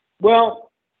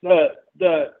 Well, my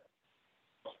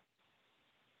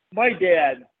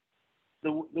dad,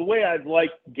 the way I've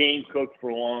liked game cooked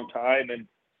for a long time, and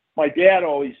my dad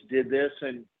always did this,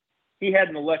 and he had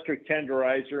an electric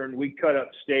tenderizer, and we cut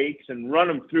up steaks and run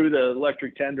them through the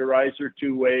electric tenderizer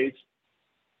 2 ways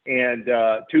and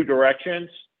 2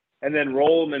 directions, and then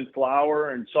roll them in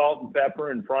flour and salt and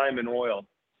pepper and fry them in oil.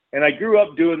 And I grew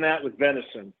up doing that with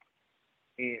venison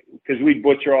because we'd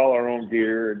butcher all our own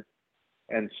deer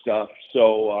and stuff.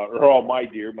 So, or all my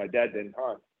deer. My dad didn't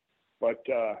hunt, but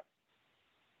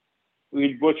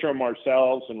we'd butcher them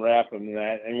ourselves and wrap them in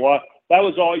that. And that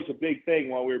was always a big thing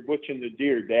while we were butchering the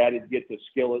deer. Dad would get the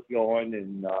skillet going,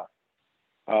 and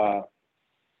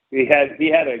he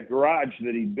had a garage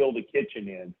that he'd build a kitchen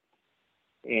in,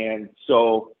 and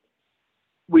so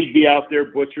we'd be out there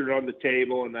butchering on the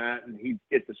table and that, and he'd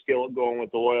get the skillet going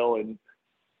with oil and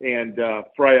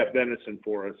fry up venison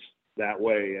for us that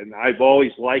way. And I've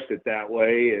always liked it that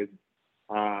way.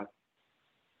 And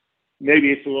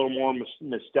maybe it's a little more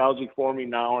nostalgic for me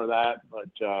now or that, but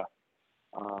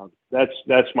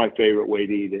that's my favorite way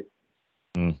to eat it.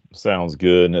 Sounds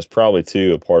good. And it's probably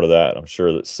too a part of that, I'm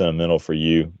sure, that's sentimental for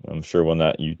you. I'm sure when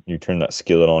that you turn that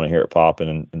skillet on and hear it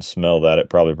popping and smell that, it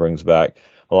probably brings back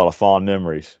a lot of fond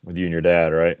memories with you and your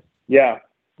dad, right? Yeah,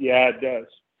 it does.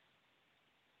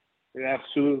 It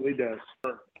absolutely does.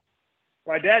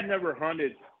 My dad never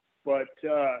hunted, but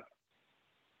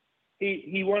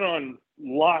he went on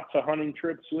lots of hunting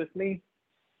trips with me.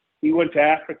 He went to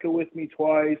Africa with me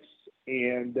twice,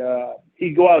 and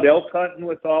he'd go out elk hunting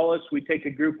with all us. We'd take a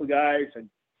group of guys, and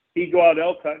he'd go out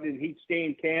elk hunting, and he'd stay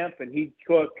in camp, and he'd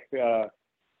cook.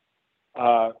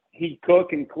 He'd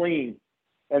cook and clean.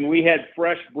 And we had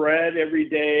fresh bread every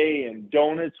day and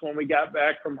donuts when we got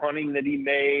back from hunting that he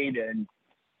made. And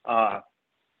it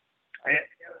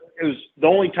was the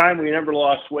only time we never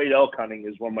lost weight elk hunting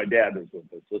is when my dad was with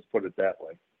us. Let's put it that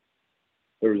way.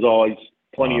 There was always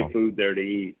plenty of food there to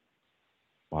eat.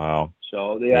 Wow.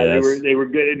 So yeah, they were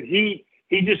good. And he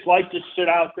just liked to sit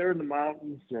out there in the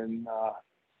mountains and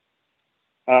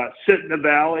sit in the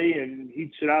valley, and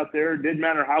he'd sit out there. It didn't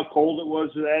matter how cold it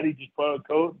was or that. He just put on a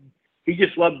coat. He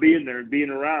just loved being there and being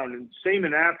around. And same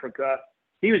in Africa.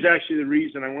 He was actually the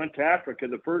reason I went to Africa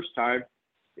the first time,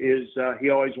 is he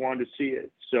always wanted to see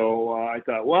it. So I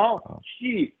thought, well,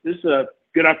 gee, this is a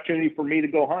good opportunity for me to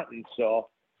go hunting. So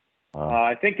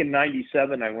I think in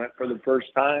 '97 I went for the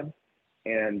first time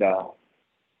and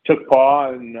took Pa,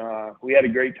 and we had a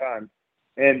great time.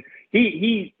 And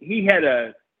he had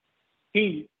a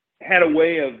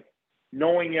way of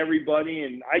knowing everybody,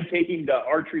 and I'd take him to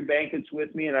archery banquets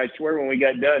with me, and I swear when we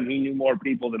got done, he knew more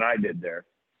people than I did there.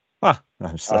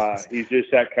 He's just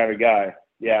that kind of guy.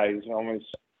 Yeah, he's almost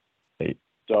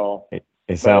so. It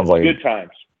sounds like good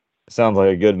times. Sounds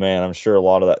like a good man. I'm sure a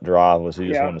lot of that drive was he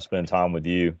just wanted to spend time with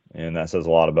you, and that says a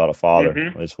lot about a father.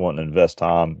 Just wanting to invest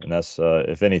time, and that's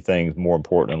if anything's more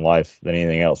important in life than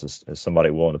anything else is somebody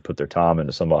willing to put their time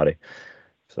into somebody.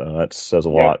 So that says a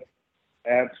lot.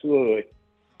 Absolutely.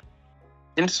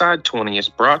 Inside 20 is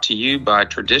brought to you by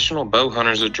Traditional Bow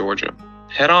Hunters of Georgia.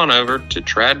 Head on over to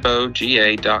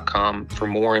tradbowga.com for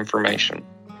more information.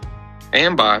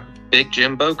 And by Big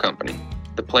Jim Bow Company,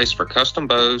 the place for custom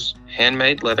bows,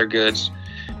 handmade leather goods,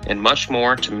 and much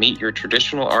more to meet your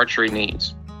traditional archery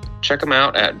needs. Check them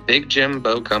out at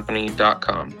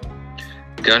bigjimbowcompany.com.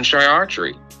 Gunshy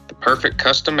Archery, the perfect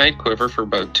custom-made quiver for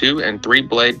both 2 and 3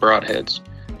 blade broadheads.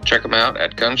 Check them out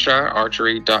at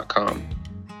gunshyarchery.com.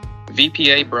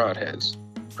 VPA Broadheads,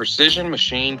 precision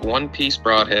machined one-piece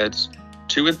broadheads,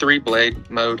 2 and 3 blade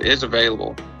mode is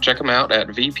available. Check them out at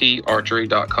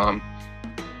vparchery.com.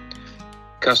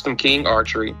 Custom King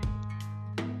Archery,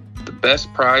 the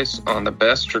best price on the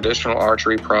best traditional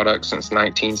archery products since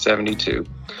 1972.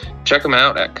 Check them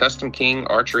out at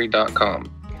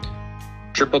customkingarchery.com.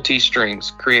 Triple T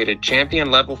Strings created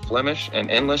champion-level Flemish and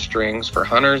endless strings for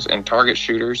hunters and target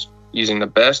shooters using the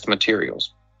best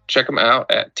materials. Check them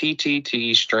out at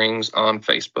TTT Strings on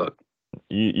Facebook.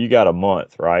 You got a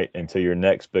month, right, until your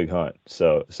next big hunt.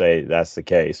 So say that's the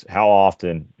case. How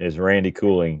often is Randy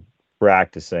Cooling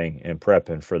practicing and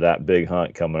prepping for that big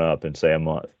hunt coming up in, say, a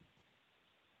month?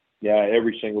 Yeah,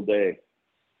 every single day.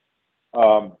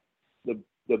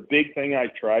 The big thing I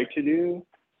try to do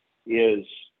is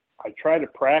I try to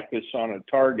practice on a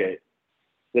target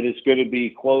that is going to be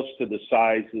close to the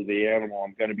size of the animal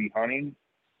I'm going to be hunting.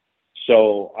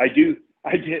 So I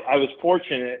was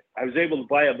fortunate. I was able to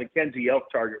buy a Mackenzie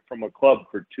elk target from a club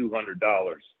for $200.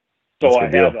 So I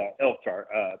have an elk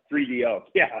target, 3D elk.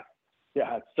 Yeah,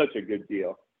 it's such a good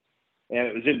deal. And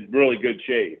it was in really good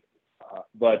shape.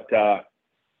 But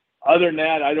other than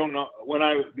that, I don't know.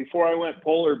 Before I went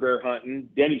polar bear hunting,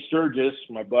 Denny Sturgis,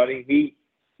 my buddy,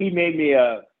 he made me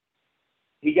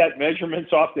he got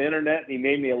measurements off the internet and he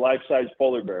made me a life-size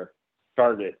polar bear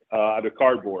target out of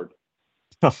cardboard.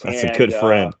 That's a good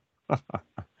friend.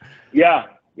 Yeah.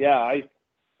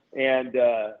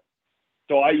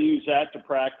 So I use that to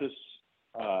practice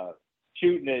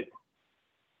shooting it.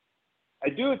 I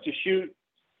do it to shoot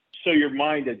so your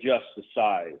mind adjusts the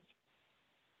size.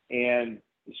 And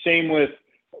same with,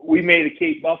 we made a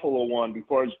Cape Buffalo one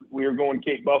before we were going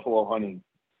Cape Buffalo hunting.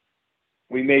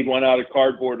 We made one out of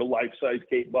cardboard, a life-size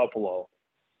Cape Buffalo.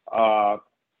 I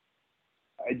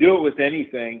do it with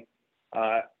anything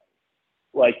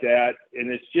like that, and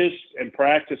it's just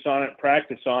practice on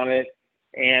it,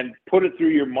 and put it through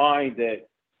your mind that,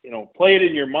 play it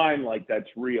in your mind like that's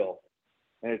real,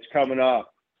 and it's coming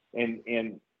up,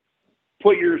 and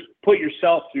put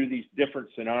yourself through these different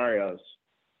scenarios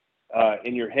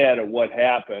in your head of what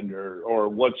happened or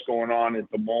what's going on at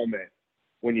the moment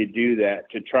when you do that,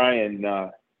 to try and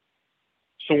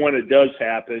so when it does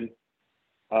happen,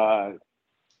 the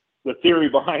theory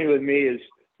behind it with me is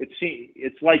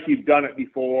it's like you've done it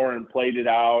before and played it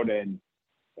out, and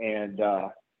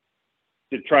to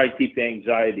try and keep the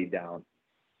anxiety down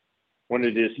when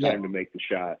it is time to make the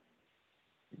shot.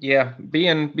 Yeah,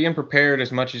 being prepared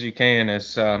as much as you can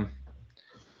is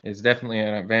definitely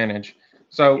an advantage.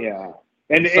 So yeah,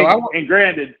 and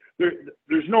granted,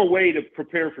 there's no way to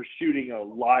prepare for shooting a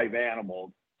live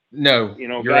animal. No,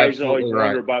 guys always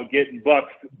wonder about getting buck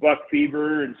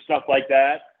fever and stuff like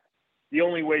that. The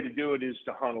only way to do it is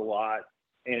to hunt a lot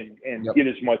and get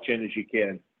as much in as you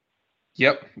can.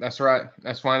 Yep, that's right.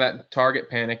 That's why that target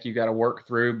panic you got to work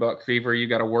through, buck fever you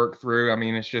got to work through. I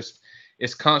mean,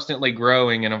 it's constantly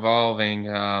growing and evolving.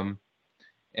 And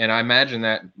I imagine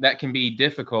that can be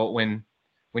difficult when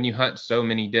you hunt so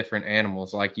many different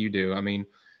animals like you do. I mean,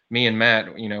 me and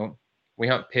Matt, we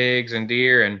hunt pigs and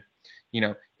deer and,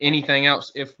 anything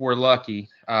else if we're lucky.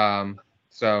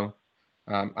 So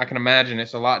I can imagine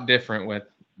it's a lot different with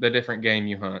the different game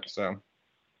you hunt. So.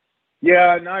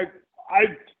 Yeah, and I'm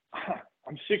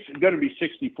going to be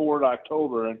 64 in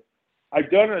October, and I've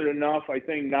done it enough, I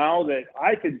think, now that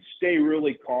I can stay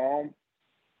really calm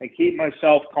and keep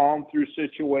myself calm through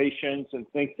situations and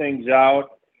think things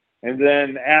out. And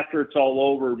then after it's all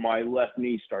over, my left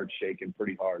knee starts shaking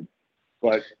pretty hard.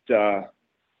 But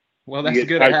well, that's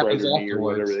good. It happens afterwards, or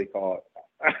whatever they call it.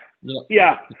 Yep.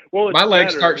 Yeah. Well, my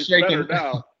legs start shaking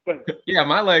now. But yeah,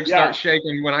 my legs start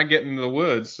shaking when I get into the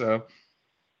woods. So.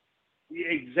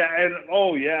 Exactly.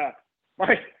 Oh yeah.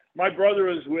 My brother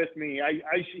was with me.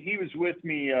 He was with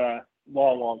me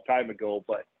long time ago.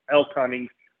 But elk hunting,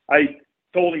 I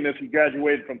told him if he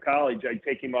graduated from college, I'd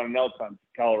take him on an elk hunt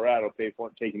to Colorado, pay for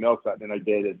it, take him elk hunting, and I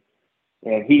did it.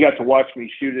 And he got to watch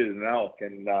me shoot at an elk,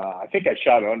 and I think I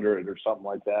shot under it or something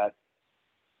like that.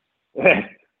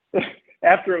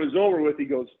 After it was over with, he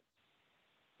goes,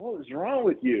 "What was wrong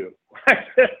with you?" I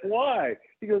said, "Why?"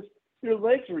 He goes, "Your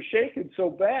legs were shaking so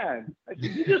bad." I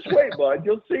said, "You just wait, bud.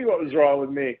 You'll see what was wrong with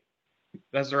me."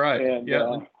 That's right. And,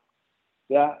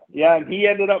 yeah. And he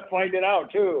ended up finding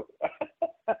out too.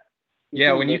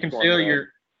 Yeah, when you can feel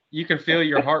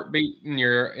your heartbeat in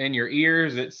your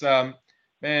ears, it's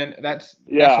man, that's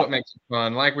what makes it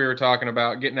fun. Like we were talking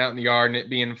about, getting out in the yard and it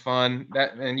being fun.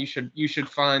 And you should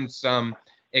find some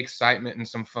excitement and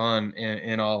some fun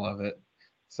in all of it.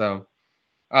 So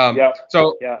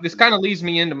this kind of leads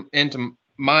me into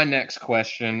my next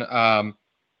question.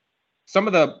 Some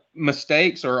of the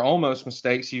mistakes or almost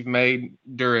mistakes you've made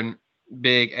during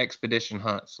big expedition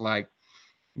hunts, like,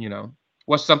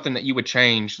 what's something that you would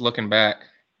change looking back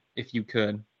if you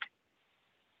could?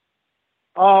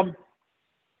 One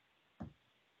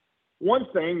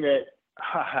thing that,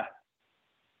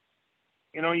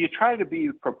 you try to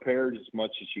be prepared as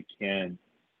much as you can.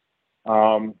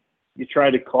 You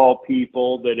try to call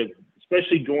people that have,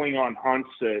 especially going on hunts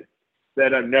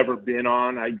that I've never been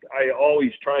on. I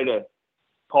always try to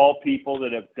call people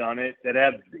that have done it, that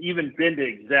have even been to the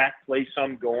exact place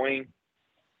I'm going,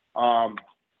 to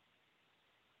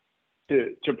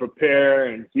prepare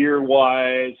and gear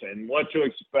wise and what to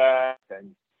expect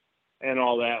and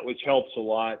all that, which helps a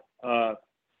lot. But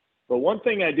one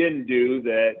thing I didn't do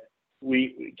that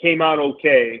we came out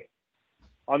okay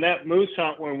on that moose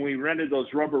hunt, when we rented those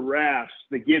rubber rafts,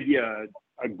 they give you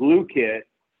a glue kit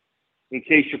in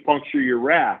case you puncture your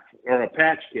raft, or a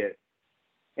patch kit.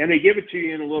 And they give it to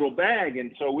you in a little bag.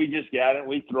 And so we just got it.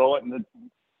 We throw it in the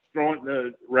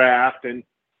raft and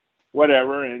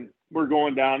whatever. And we're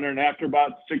going down there. And after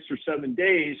about 6 or 7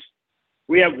 days,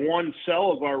 we have one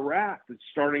cell of our raft that's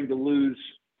starting to lose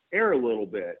air a little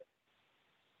bit.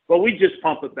 But we just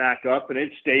pump it back up, and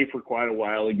it'd stay for quite a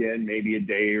while again, maybe a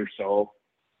day or so.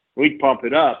 We'd pump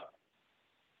it up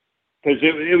because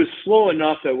it was slow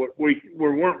enough that we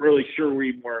weren't really sure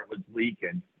where it was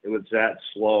leaking. It was that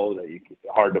slow that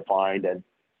hard to find. And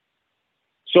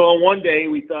so one day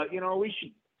we thought, we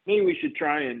should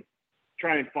try and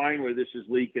find where this is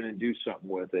leaking and do something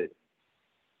with it.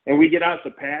 And we get out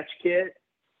the patch kit,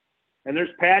 and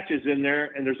there's patches in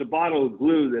there, and there's a bottle of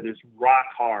glue that is rock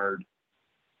hard.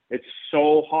 It's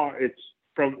so hard. It's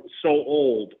from so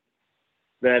old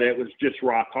that it was just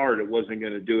rock hard. It wasn't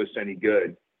going to do us any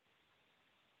good.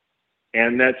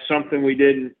 And that's something we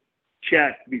didn't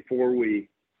check before we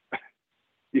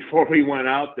went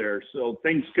out there. So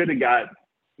things could have got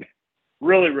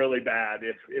really, really bad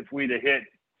if we'd have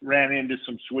ran into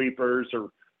some sweepers or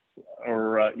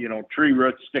tree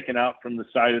roots sticking out from the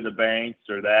side of the banks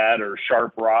or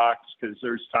sharp rocks. Cause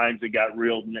there's times it got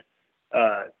real,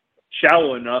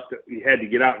 shallow enough that we had to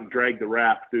get out and drag the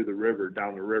raft through the river,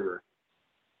 down the river.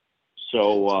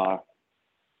 So,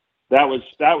 that was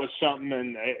something,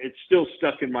 and it's still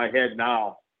stuck in my head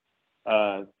now,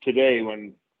 today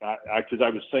when cause I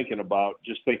was thinking about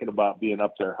being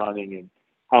up there hunting and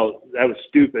how that was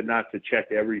stupid not to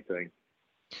check everything.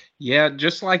 Yeah.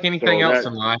 Just like anything else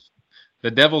in life,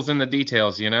 the devil's in the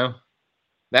details,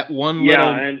 that one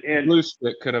little glue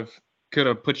stick could have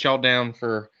put y'all down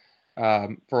for a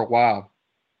while.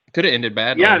 Could have ended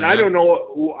badly. Yeah. And I don't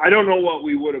know what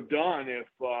we would have done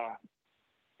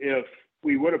if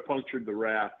we would have punctured the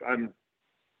raft. I'm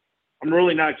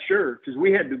really not sure, because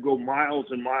we had to go miles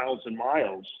and miles and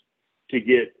miles to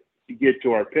get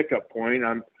to our pickup point.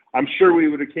 I'm sure we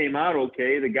would have came out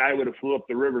okay. The guy would have flew up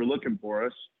the river looking for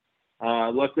us.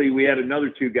 Luckily we had another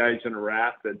 2 guys in a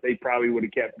raft that they probably would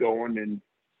have kept going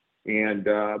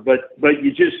but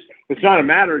it's not a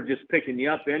matter of just picking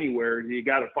you up anywhere. You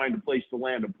got to find a place to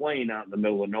land a plane out in the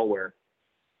middle of nowhere.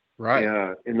 Right.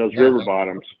 In those river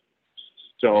bottoms.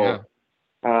 So,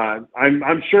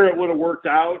 I'm sure it would have worked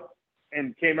out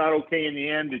and came out okay in the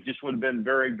end. It just would have been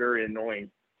very, very annoying,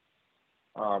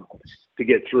 to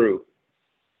get through.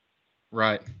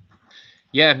 Right.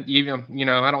 Yeah.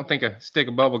 I don't think a stick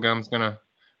of bubble gum is going to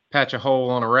patch a hole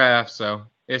on a raft. So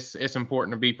it's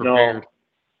important to be prepared. No.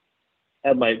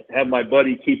 Have my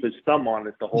buddy keep his thumb on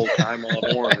it the whole time on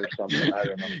a horn or something. I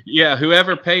don't know. Yeah,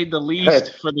 whoever paid the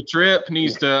least for the trip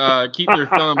needs to keep their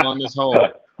thumb on this hole.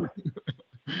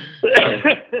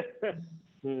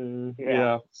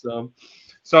 Yeah. So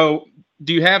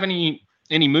do you have any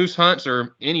moose hunts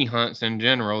or any hunts in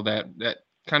general that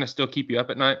kind of still keep you up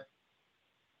at night?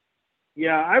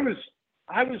 Yeah, I was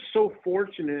so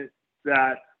fortunate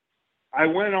that I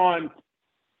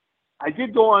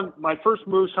did go on my first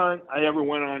moose hunt I ever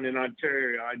went on in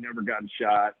Ontario. I never got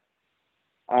shot.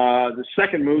 The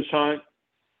second moose hunt,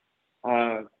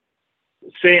 I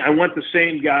went the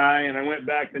same guy, and I went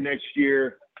back the next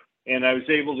year, and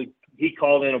he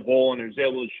called in a bull, and I was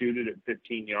able to shoot it at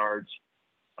 15 yards,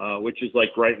 which is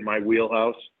like right in my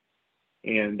wheelhouse.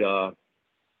 And,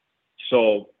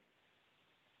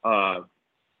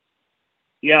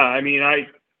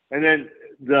 and then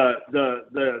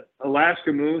the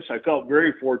Alaska moose, I felt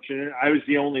very fortunate. I was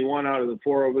the only one out of the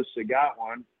 4 of us that got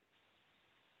one.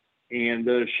 And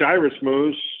the Shiras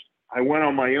moose, I went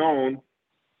on my own,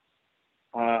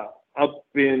 up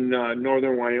in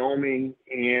northern Wyoming,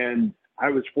 and I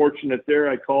was fortunate there.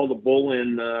 I called a bull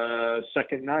in the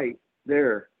second night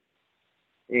there.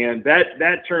 And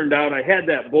that turned out, I had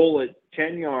that bull at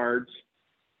 10 yards,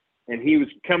 and he was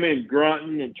coming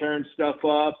grunting and tearing stuff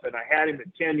up, and I had him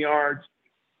at 10 yards,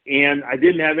 and I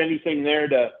didn't have anything there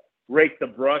to rake the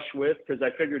brush with, because I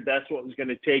figured that's what it was going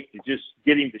to take to just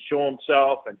get him to show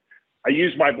himself. And I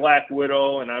used my Black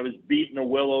Widow, and I was beating the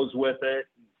willows with it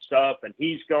and stuff, and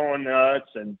he's going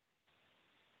nuts. And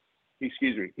he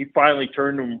finally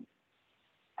turned him.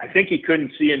 I think he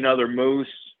couldn't see another moose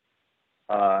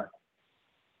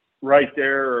right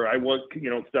there, or I was,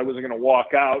 because I wasn't going to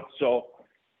walk out. So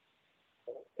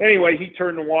anyway, he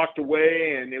turned and walked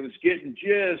away, and it was getting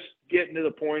to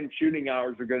the point shooting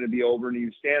hours were going to be over, and he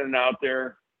was standing out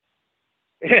there.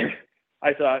 And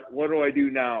I thought, what do I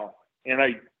do now? And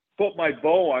I put my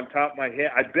bow on top of my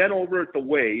head. I bent over at the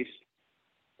waist,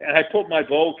 and I put my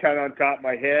bow kind of on top of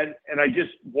my head, and I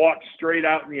just walked straight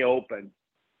out in the open.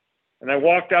 And I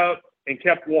walked out and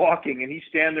kept walking, and he's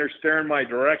standing there staring my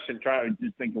direction, trying to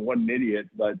just thinking, what an idiot.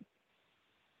 But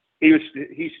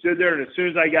he stood there, and as soon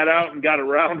as I got out and got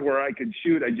around where I could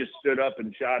shoot, I just stood up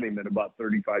and shot him at about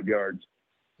 35 yards.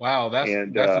 Wow, that's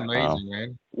amazing, wow.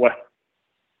 man.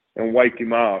 And wiped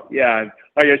him out. Yeah, and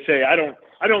like I say, I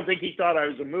don't think he thought I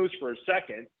was a moose for a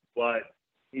second, but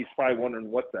he's probably wondering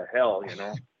what the hell,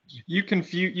 You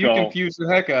confused the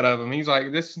heck out of him. He's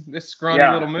like, this scrawny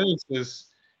little moose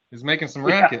is making some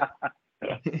racket.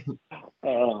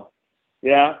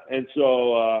 Yeah, and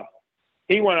so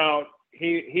he went out.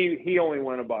 He only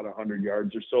went about 100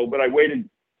 yards or so, but I waited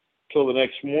till the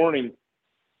next morning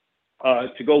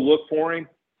to go look for him,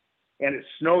 and it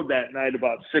snowed that night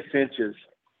about 6 inches.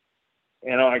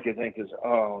 And all I could think is,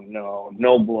 oh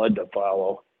no blood to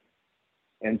follow.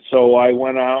 And so I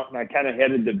went out and I kind of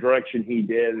headed the direction he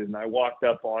did, and I walked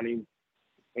up on him,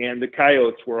 and the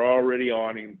coyotes were already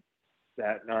on him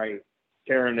that night,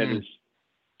 tearing at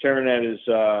his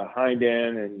hind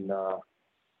end and a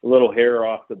little hair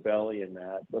off the belly and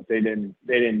that, but they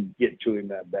didn't get to him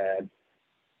that bad.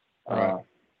 Right.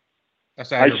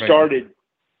 That's I started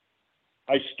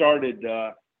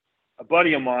a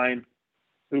buddy of mine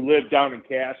who lived down in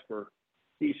Casper.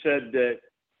 He said that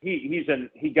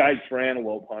he guides for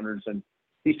antelope hunters, and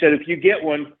he said, if you get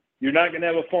one, you're not going to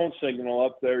have a phone signal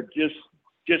up there. Just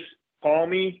call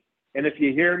me, and if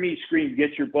you hear me scream,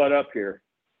 get your butt up here.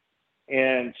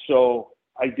 And so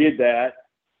I did that,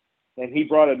 and he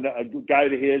brought a guy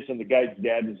to his, and the guy's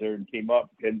dad was there and came up.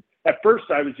 And at first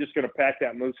I was just going to pack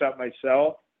that moose out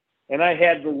myself, and I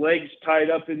had the legs tied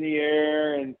up in the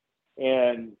air and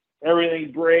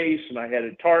everything braced, and I had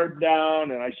it tarred down,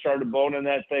 and I started boning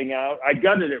that thing out. I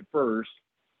gutted it first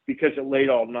because it laid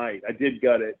all night. I did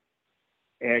gut it,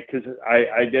 and because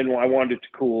I wanted it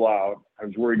to cool out. I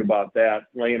was worried about that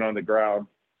laying on the ground.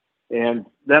 And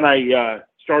then I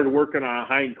started working on a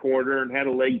hind quarter and had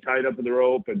a leg tied up with the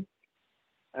rope, and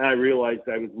I realized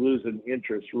I was losing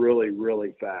interest really,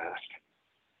 really fast.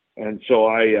 And so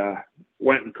I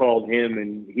went and called him,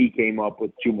 and he came up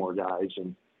with 2 more guys.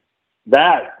 And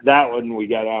that one we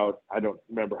got out, I don't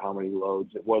remember how many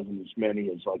loads. It wasn't as many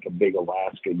as like a big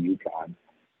Alaska Yukon.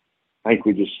 I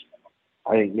think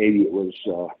maybe it was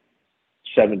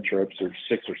 7 trips or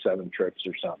 6 or 7 trips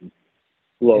or something.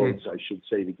 Loads, I should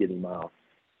say, to get him out.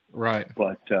 Right.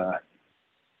 But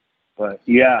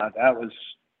yeah, it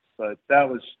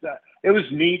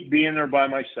was neat being there by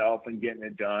myself and getting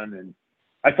it done. And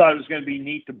I thought it was going to be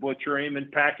neat to butcher him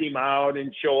and pack him out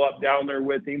and show up down there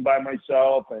with him by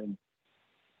myself. And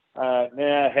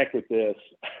heck with this.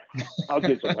 I'll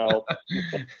get some help.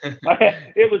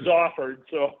 It was offered,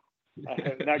 so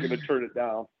I'm not going to turn it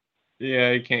down.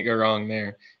 Yeah, you can't go wrong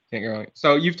there. Can't go wrong.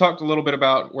 So you've talked a little bit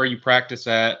about where you practice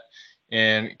at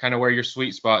and kind of where your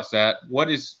sweet spot's at.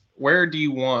 Where do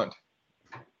you want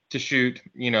to shoot?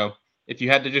 If you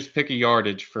had to just pick a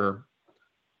yardage for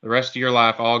the rest of your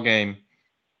life, all game,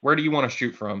 where do you want to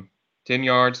shoot from? 10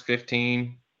 yards,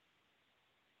 15?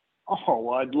 Oh,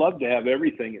 well, I'd love to have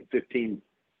everything at 15,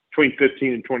 between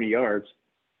 15 and 20 yards.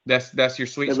 That's your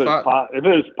sweet spot? If it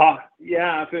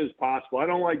was possible. I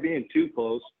don't like being too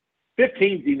close.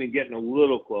 15's even getting a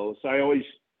little close.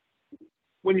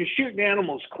 When you're shooting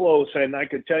animals close, and I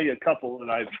could tell you a couple that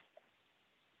I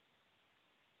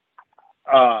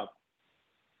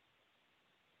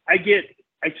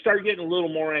start getting a little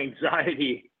more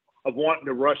anxiety of wanting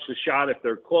to rush the shot if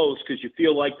they're close, because you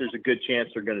feel like there's a good chance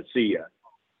they're going to see you.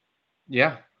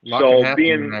 Yeah. So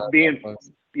being a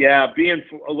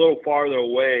little farther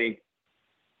away,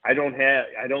 I don't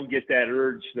get that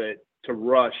urge to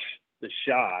rush the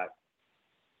shot.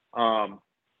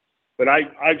 But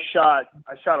I shot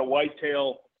a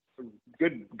whitetail,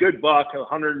 good buck,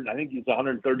 100. I think he's a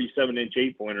 137-inch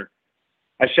 8-pointer.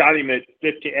 I shot him at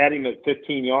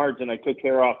 15 yards, and I took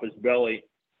hair off his belly.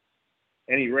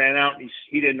 And he ran out, and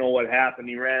he didn't know what happened.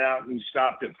 He ran out, and he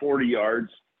stopped at 40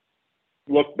 yards,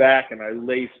 looked back, and I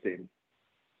laced him.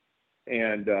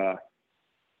 And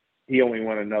he only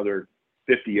went another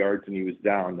 50 yards, and he was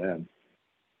down then.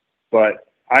 But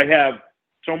I have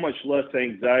so much less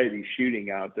anxiety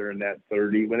shooting out there in that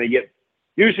 30. When they get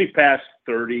usually past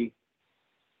 30,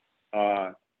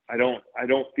 I I don't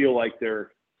feel like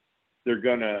they're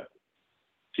gonna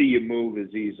see you move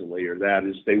as easily or that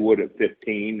as they would at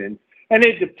 15. And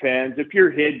it depends if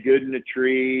you're hid good in a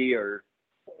tree or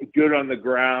good on the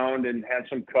ground and had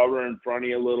some cover in front of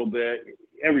you a little bit.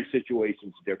 Every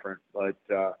situation's different, but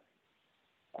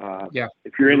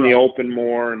if you're in the open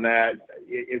more and that,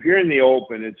 if you're in the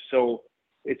open, it's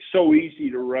so easy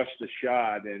to rush the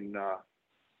shot and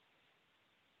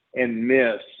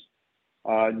miss.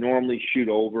 Normally shoot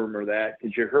over them or that,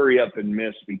 because you hurry up and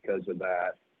miss because of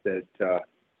that.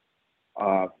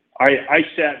 I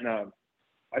sat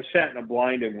in a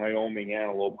blind in Wyoming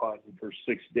antelope hunting for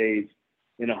 6 days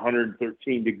in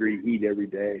 113-degree heat every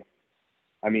day.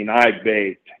 I mean, I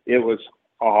baked. It was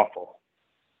awful,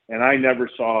 and I never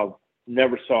saw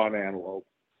an antelope.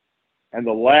 And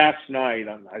the last night,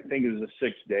 I think it was the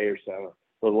 6th day or so.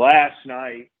 The last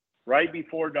night, right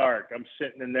before dark, I'm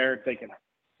sitting in there thinking,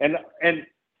 and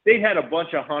they had a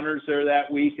bunch of hunters there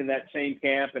that week in that same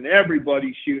camp, and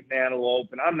everybody's shooting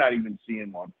antelope, and I'm not even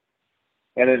seeing one.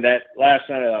 And then that last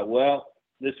night, I thought, well,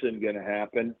 this isn't going to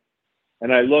happen.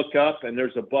 And I look up, and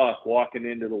there's a buck walking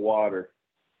into the water,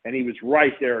 and he was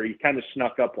right there. He kind of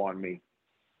snuck up on me.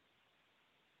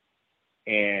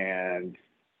 And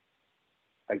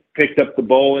I picked up the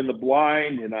bow in the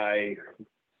blind, and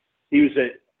he was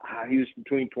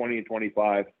between 20 and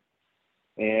 25.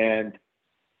 And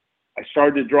I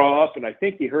started to draw up, and I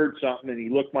think he heard something, and he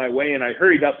looked my way, and I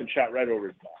hurried up and shot right over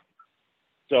his back.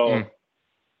 So,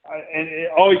 I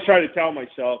always try to tell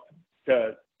myself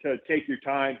to take your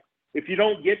time. If you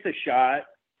don't get the shot,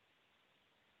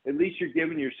 at least you're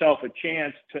giving yourself a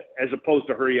chance to, as opposed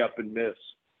to hurry up and miss.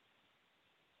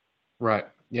 Right.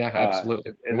 Yeah,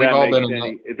 absolutely. We've all been in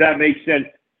that. If that makes sense.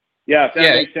 Yeah, if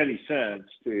that makes any sense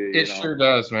to you. It sure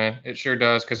does, man. It sure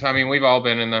does. Because I mean, we've all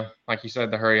been in the, like you said,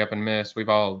 the hurry up and miss. We've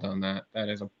all done that. That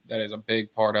is a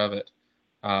big part of it.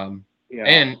 And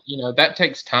that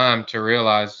takes time to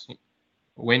realize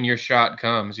when your shot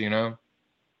comes.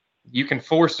 You can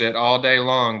force it all day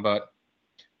long, but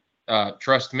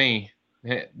trust me,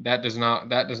 that does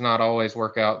not always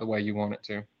work out the way you want it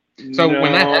to. So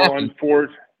when that happens,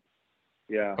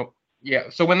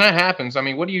 So when that happens, I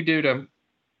mean, what do you do to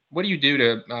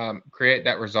create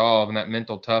that resolve and that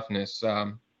mental toughness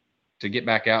to get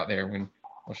back out there when,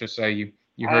 let's just say, you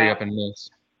hurry up and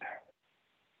miss?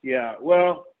 Yeah,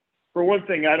 well, for one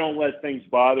thing, I don't let things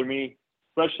bother me,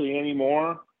 especially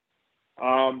anymore.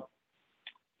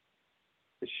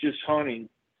 It's just hunting,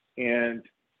 and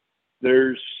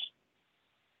as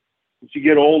you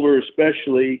get older,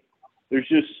 especially, there's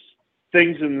just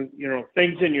things in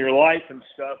your life and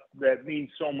stuff that mean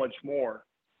so much more.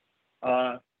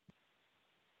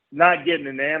 Not getting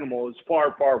an animal is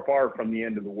far, far, far from the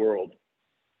end of the world.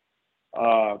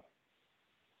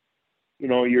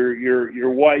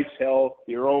 Your wife's health,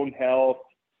 your own health,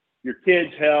 your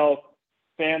kids' health,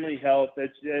 family health, that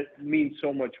means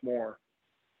so much more.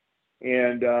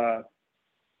 And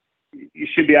you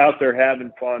should be out there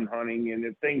having fun hunting. And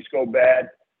if things go bad,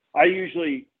 I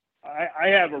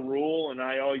have a rule, and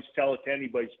I always tell it to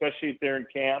anybody, especially if they're in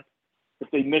camp. If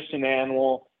they miss an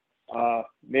animal,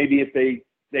 maybe if they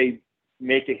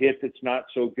make a hit that's not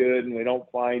so good and we don't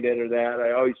find it or that,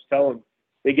 I always tell them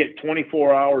they get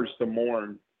 24 hours to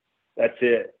mourn. That's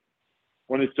it.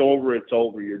 When it's over, it's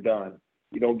over. You're done.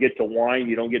 You don't get to whine.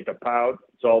 You don't get to pout.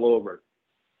 It's all over.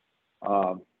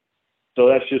 So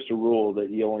that's just a rule that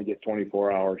you only get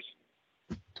 24 hours.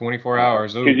 24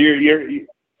 hours. Because you're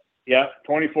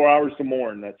 24 hours to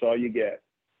mourn. That's all you get.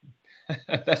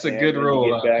 That's a good rule.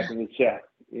 You get back in the saddle,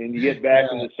 and you get back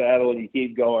in the saddle, and you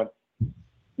keep going.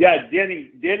 Yeah,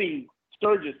 Denny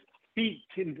Sturgis, he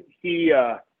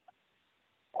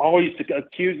always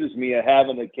accuses me of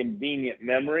having a convenient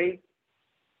memory,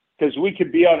 because we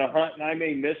could be on a hunt and I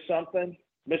may miss a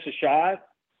shot,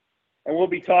 and we'll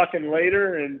be talking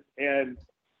later, and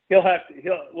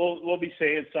we'll be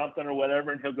saying something or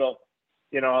whatever, and he'll go,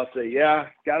 I'll say, yeah,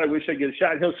 God, I wish I get a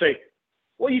shot. And he'll say,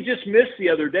 well, you just missed the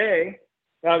other day.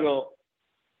 And I'll go,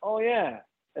 oh yeah,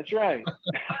 that's right.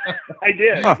 I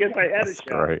did. I guess I had a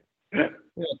shot. Right. Yeah,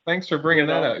 thanks for bringing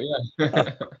that up.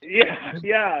 Yeah.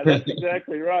 Yeah, that's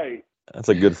exactly right. That's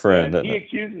a good friend. He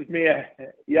accuses me,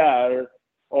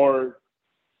 or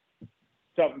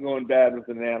something going bad with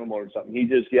an animal or something. He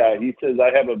says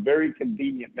I have a very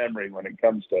convenient memory when it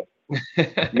comes to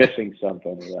missing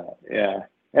something or that. Yeah,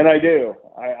 and I do.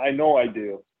 I know I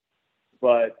do,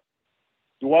 but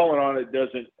dwelling on it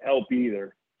doesn't help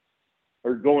either.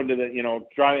 Or going to the,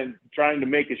 trying to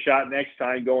make a shot next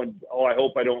time, going, oh, I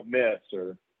hope I don't miss,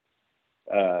 or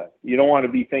you don't want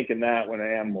to be thinking that when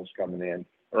an animal's coming in,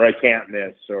 or I can't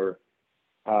miss, or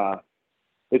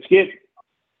it's get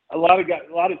a lot of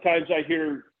times I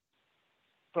hear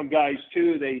from guys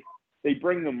too, they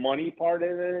bring the money part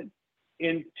of it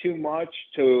in too much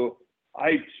to,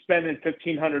 I spending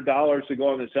 $1,500 to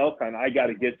go on this elk hunt, I got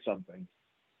to get something.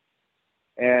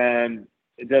 And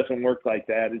it doesn't work like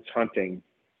that. It's hunting,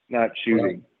 not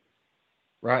shooting.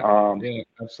 Right. Yeah,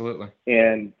 absolutely.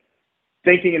 And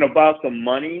thinking about the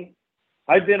money,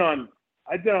 I've been on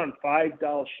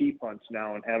 $5 sheep hunts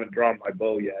now and haven't drawn my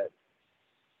bow yet.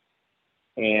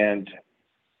 And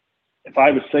if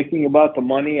I was thinking about the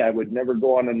money, I would never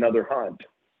go on another hunt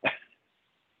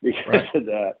because of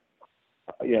that.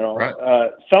 You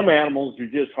know, some animals are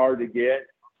just hard to get,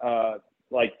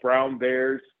 like brown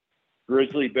bears,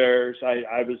 grizzly bears.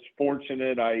 I was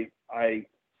fortunate.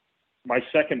 My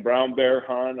second brown bear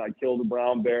hunt, I killed a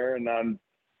brown bear, and then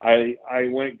I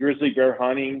went grizzly bear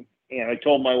hunting, and I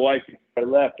told my wife before I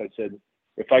left, I said,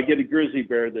 if I get a grizzly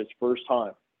bear this first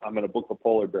hunt, I'm going to book a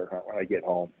polar bear hunt when I get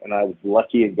home. And I was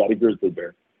lucky and got a grizzly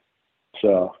bear.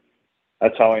 So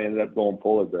that's how I ended up going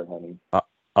polar bear hunting.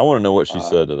 I want to know what she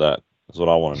said to that. That's what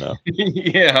I want to know.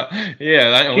 Yeah.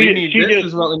 This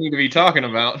is what we need to be talking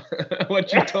about.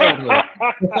 What you told her.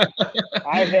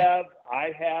 I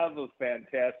have a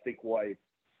fantastic wife.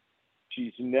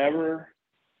 She's never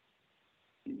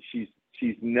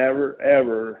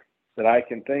ever that I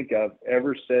can think of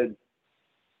ever said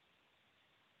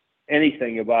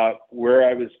anything about where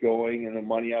I was going and the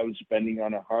money I was spending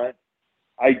on a hunt.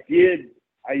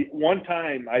 One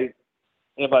time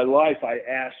in my life, I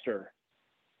asked her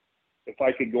if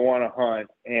I could go on a hunt,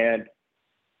 and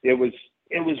it was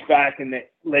back in the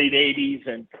late 80s,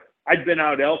 and I'd been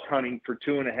out elk hunting for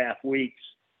 2.5 weeks,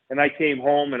 and I came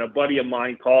home, and a buddy of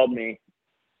mine called me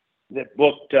that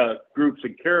booked groups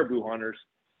of caribou hunters,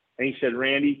 and he said,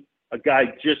 Randy, a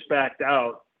guy just backed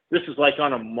out. This is like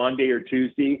on a Monday or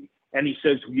Tuesday, and he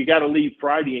says, you got to leave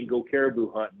Friday and go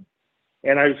caribou hunting.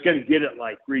 And I was going to get it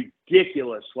like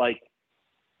ridiculous, like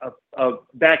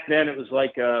back then it was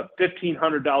like a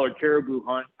 $1,500 caribou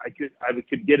hunt. I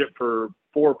could get it for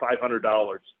 $400 or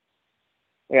 $500,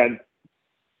 and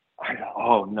I go,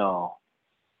 oh no.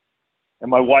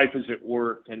 And my wife is at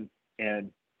work, and I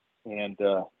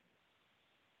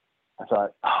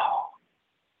thought, oh,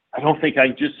 I don't think I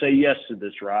can just say yes to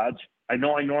this, Raj. I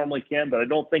know I normally can, but I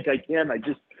don't think I can. I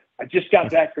just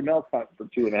got back from elk hunting for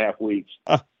 2.5 weeks,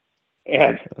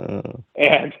 and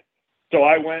so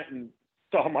I went and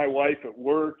saw my wife at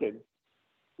work, and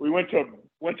we went to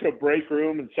a break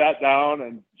room and sat down,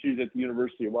 and she's at the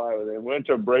University of Iowa. They went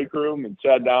to a break room and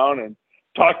sat down and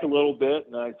talked a little bit,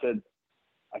 and I said,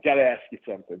 I got to ask you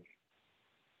something.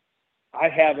 I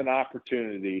have an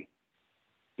opportunity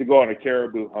to go on a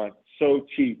caribou hunt so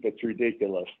cheap it's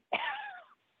ridiculous.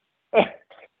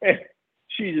 And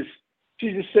she's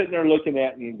just sitting there looking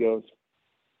at me and goes,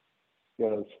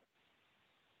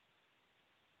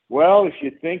 well, if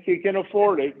you think you can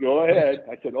afford it, go ahead.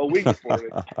 I said, oh, we can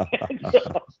afford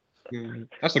it.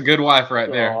 That's a good wife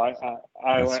right there.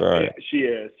 That's right. Yeah, she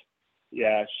is.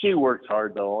 Yeah, she works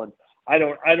hard though, and I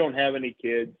don't have any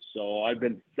kids, so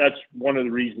that's one of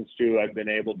the reasons too I've been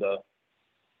able to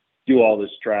do all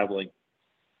this traveling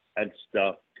and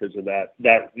stuff because of that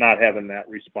not having that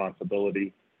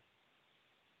responsibility.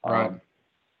 Right.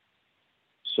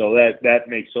 So that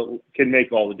can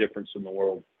make all the difference in the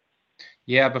world.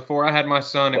 Yeah, before I had my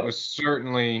son, it was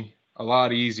certainly a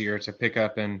lot easier to pick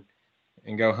up and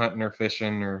go hunting or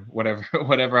fishing or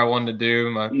whatever I wanted to do.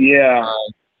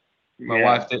 My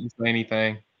wife didn't say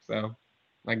anything, so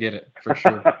I get it for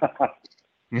sure.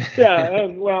 Yeah,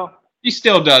 well, she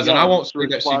still doesn't. I won't say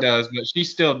that she does, but she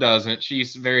still doesn't.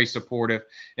 She's very supportive,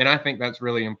 and I think that's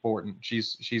really important.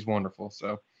 She's wonderful.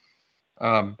 So,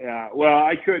 yeah. Well,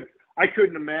 I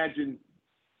couldn't imagine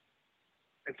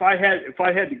if I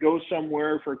had to go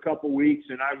somewhere for a couple of weeks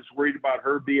and I was worried about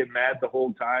her being mad the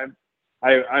whole time.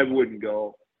 I wouldn't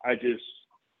go.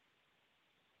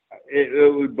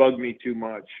 It would bug me too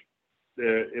much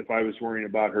if I was worrying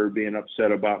about her being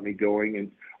upset about me going,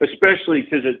 and especially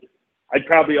because I'd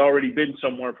probably already been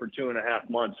somewhere for 2.5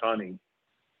 months hunting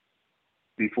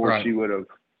before she would have.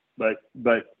 But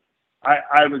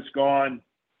I was gone.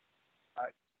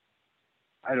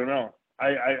 I don't know.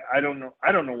 I don't know.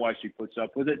 I don't know why she puts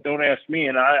up with it. Don't ask me,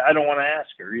 and I don't want to ask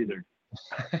her either.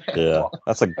 Yeah,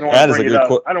 that is a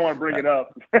good I don't want to bring it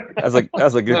up. That's a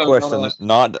good question.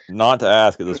 Not to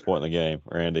ask at this point in the game,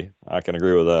 Randy. I can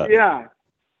agree with that. Yeah.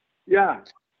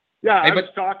 Hey, I was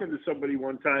talking to somebody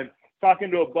one time,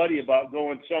 talking to a buddy about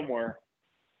going somewhere,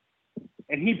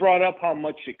 and he brought up how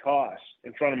much it costs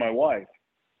in front of my wife,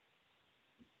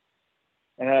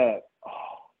 and I'm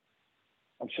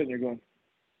sitting there going,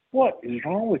 "What is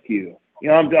wrong with you?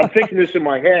 I'm thinking this in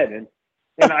my head, and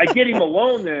I get him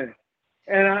alone then,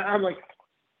 and I'm like,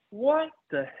 what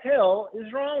the hell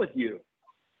is wrong with you?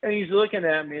 And he's looking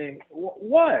at me,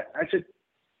 what? I said,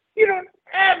 you don't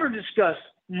ever discuss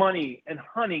money and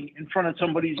hunting in front of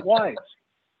somebody's wives.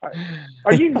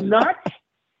 Are you nuts?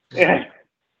 And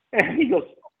he goes,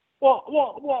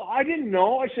 well, I didn't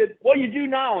know. I said, well, you do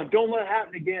now, and don't let it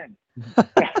happen again.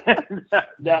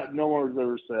 that no one was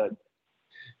ever said.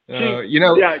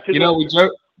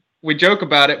 We joke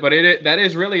about it, but that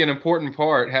is really an important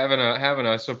part, having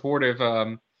a supportive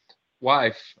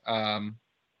wife to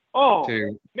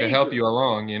help you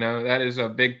along. That is a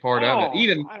big part of it.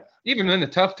 Even in the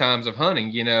tough times of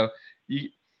hunting, you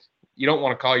don't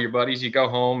want to call your buddies. You go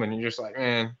home and you're just like,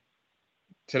 man,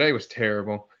 today was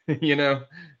terrible.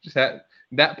 Just that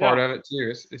part of it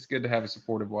too. It's good to have a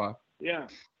supportive wife. Yeah.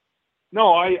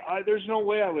 No, I there's no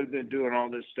way I would have been doing all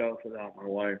this stuff without my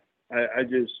wife.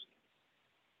 There's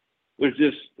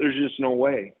just no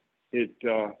way.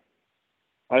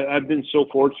 I've been so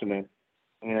fortunate,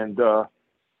 and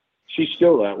she's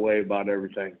still that way about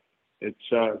everything.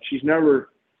 She's never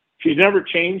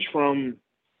changed from.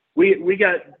 We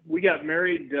got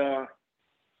married.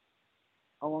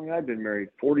 How long have I been married?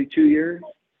 42 years,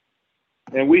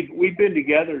 and we've been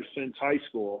together since high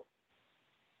school.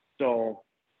 So,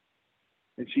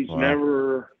 and she's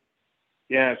never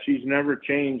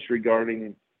changed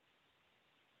regarding.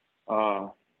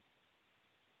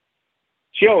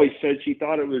 She always said she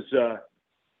thought it was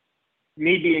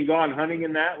me being gone hunting,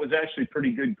 and that was actually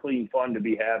pretty good, clean fun to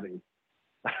be having.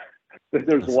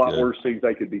 There's a lot worse things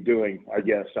I could be doing, I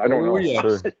guess. I don't know. Yes.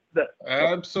 Sure.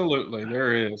 Absolutely,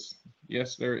 there is.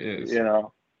 Yes, there is.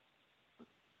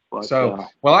 But,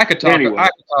 I could talk. Anyway. I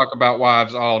could talk about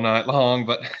wives all night long,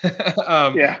 but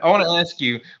I want to ask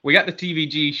you. We got the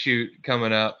TVG shoot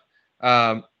coming up.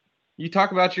 You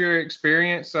talk about your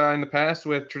experience in the past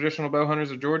with Traditional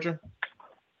Bowhunters of Georgia.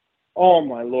 Oh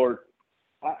my Lord!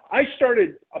 I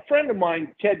started. A friend of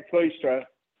mine, Ted Koistra,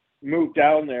 moved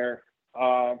down there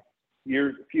a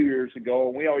few years ago,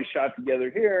 and we always shot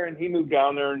together here. And he moved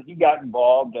down there, and he got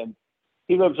involved, and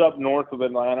he lives up north of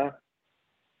Atlanta,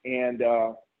 and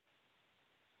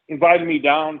invited me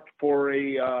down for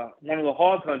one of the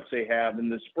hog hunts they have in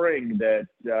the spring that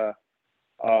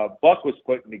Buck was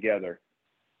putting together,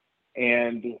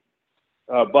 and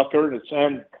Buck Ernest,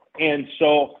 and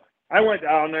so I went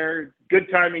down there. Good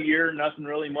time of year, nothing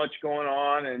really much going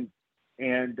on,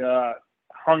 and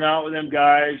hung out with them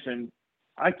guys, and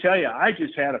I tell you, I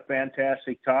just had a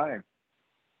fantastic time.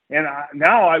 And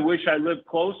now I wish I lived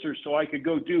closer so I could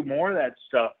go do more of that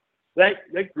stuff.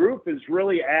 That group is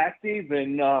really active,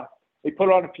 and they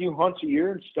put on a few hunts a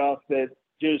year and stuff that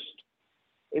it's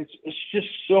just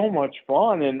so much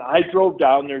fun. And I drove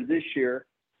down there this year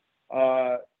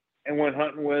and went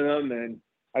hunting with them. And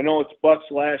I know it's Buck's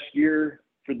last year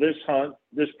for this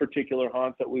particular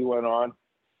hunt that we went on,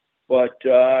 but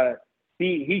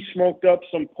he smoked up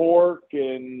some pork,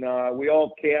 and we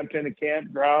all camped in a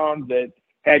campground that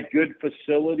had good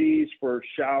facilities for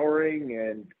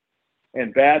showering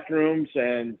and bathrooms,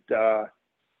 and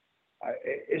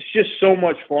it's just so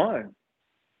much fun.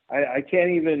 I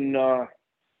can't even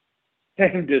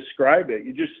describe it.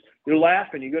 You're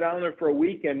laughing. You go down there for a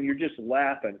weekend, you're just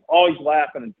laughing, always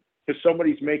laughing, because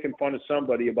somebody's making fun of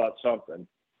somebody about something.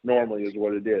 Normally, is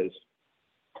what it is.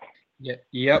 Yeah.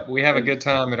 Yep. We have a good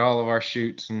time at all of our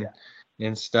shoots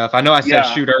and stuff. I know I said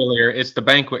shoot earlier. It's the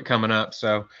banquet coming up,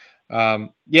 so. But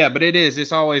it is.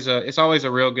 It's always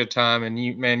a real good time, and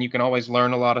you can always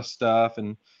learn a lot of stuff,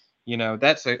 and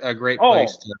that's a great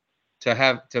place to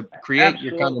create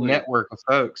your kind of network of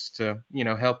folks to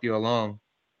help you along.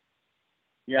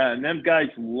 Yeah, and them guys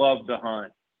love to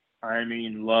hunt. I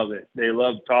mean, love it. They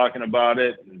love talking about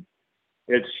it, and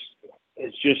it's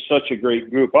just such a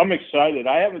great group. I'm excited.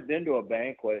 I haven't been to a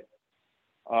banquet,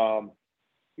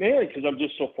 mainly because I'm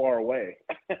just so far away.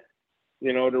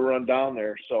 To run down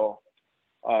there. So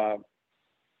I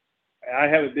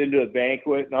haven't been to a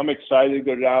banquet, and I'm excited to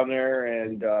go down there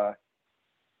and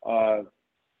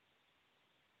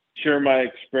share my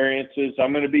experiences.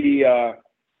 I'm going to be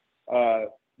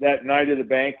that night of the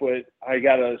banquet. I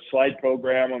got a slide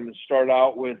program. I'm going to start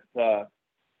out with my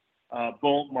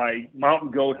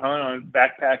mountain goat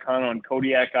backpack hunt on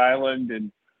Kodiak Island,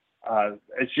 and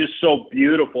it's just so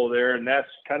beautiful there, and that's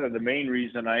kind of the main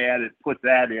reason I put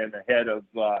that in ahead of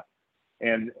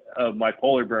my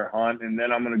polar bear hunt. And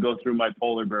then I'm going to go through my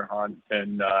polar bear hunt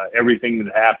and everything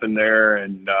that happened there,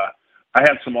 and I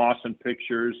have some awesome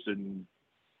pictures and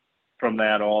from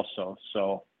that also.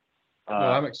 So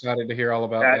I'm excited to hear all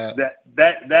about that.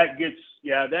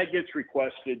 That gets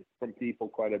requested from people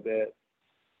quite a bit.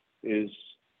 is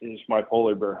my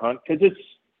polar bear hunt, because it's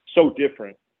so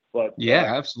different. But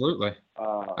Yeah, absolutely.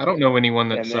 I I don't know anyone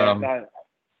that's and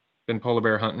been polar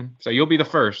bear hunting, so you'll be the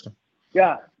first.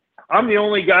 yeah, I'm the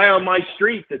only guy on my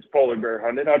street that's polar bear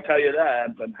hunted. I'll tell you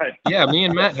that. But Yeah, me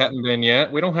and Matt hadn't been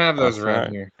yet. We don't have those That's around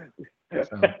right. here.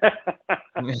 So.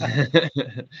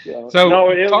 Yeah. So no,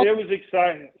 it was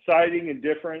exciting and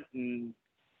different, and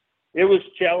it was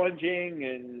challenging.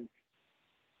 And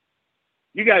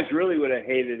you guys really would have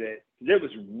hated it. It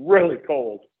was really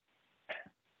cold.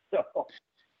 So.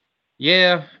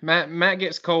 Yeah, Matt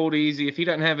gets cold easy. If he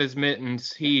doesn't have his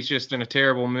mittens, he's just in a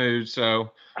terrible mood.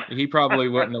 So he probably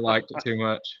wouldn't have liked it too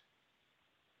much.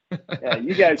 Yeah,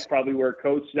 you guys probably wear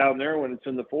coats down there when it's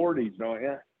in the 40s, don't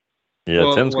you? Yeah,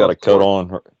 Well, Tim's well, got a of coat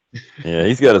course. on. Yeah,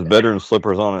 he's got his bedroom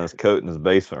slippers on and his coat in his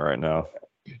basement right now.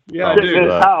 Yeah, I Sitting in do. his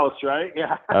That. house, right?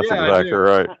 Yeah. That's Yeah, I exactly do.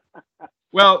 right.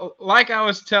 Well, like I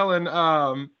was telling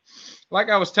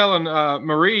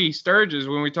Marie Sturgis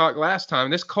when we talked last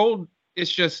time, this cold, it's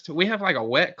just, we have like a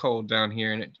wet cold down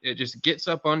here, and it just gets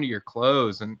up under your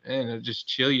clothes and it just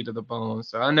chill you to the bone.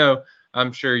 So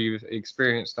I'm sure you've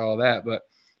experienced all that, but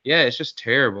yeah, it's just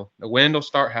terrible. The wind will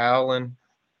start howling,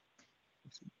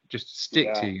 just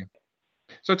stick to you.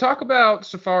 So talk about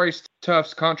Safari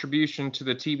Tough's contribution to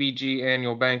the TBG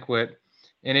annual banquet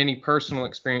and any personal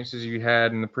experiences you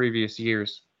had in the previous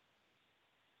years.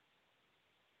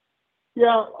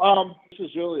 Yeah, this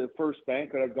is really the first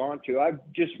banquet I've gone to. I've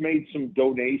just made some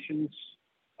donations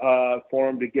for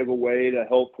them to give away to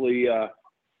hopefully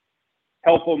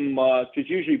help them, because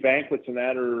usually banquets and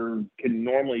that can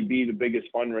normally be the biggest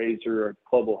fundraiser a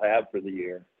club will have for the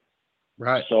year.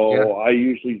 Right. So yeah. I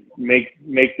usually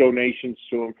make donations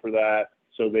to them for that,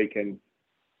 so they can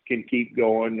keep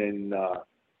going and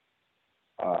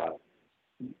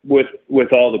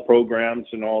with all the programs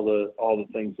and all the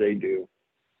things they do.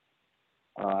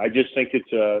 I just think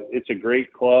it's a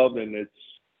great club, and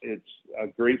it's a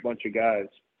great bunch of guys.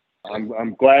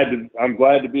 I'm glad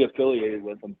to be affiliated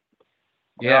with them.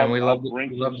 Yeah, and I'll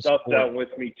bring some stuff down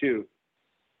with me too.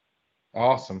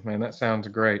 Awesome, man. That sounds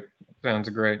great.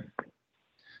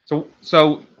 So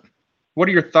what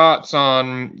are your thoughts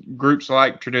on groups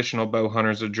like Traditional Bow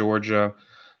Hunters of Georgia?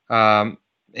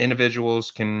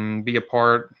 Individuals can be a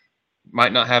part,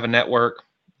 might not have a network.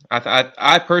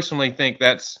 I personally think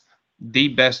that's the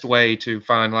best way to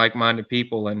find like-minded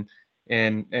people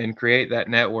and create that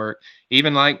network.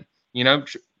 Even like,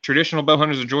 Traditional Bow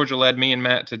Hunters of Georgia led me and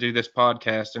Matt to do this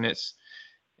podcast, and it's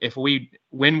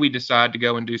when we decide to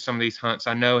go and do some of these hunts,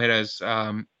 I know it has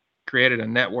created a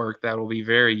network that will be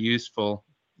very useful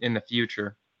in the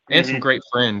future, and some great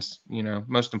friends,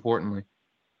 most importantly.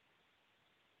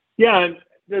 Yeah, and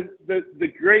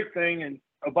the great thing and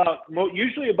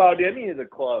usually about any of the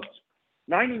clubs,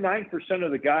 99%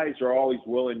 of the guys are always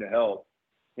willing to help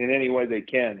in any way they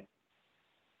can.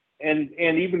 And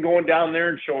even going down there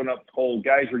and showing up cold,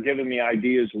 guys are giving me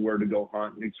ideas of where to go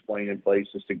hunt and explaining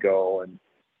places to go, and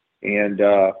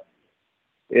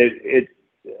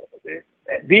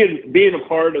being a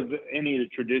part of any of the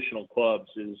traditional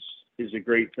clubs is a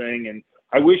great thing, and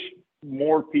I wish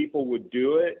more people would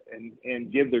do it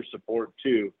and give their support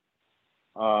too,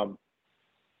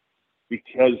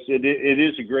 because it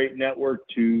is a great network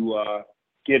to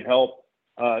get help.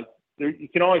 You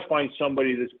can always find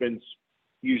somebody that's been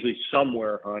usually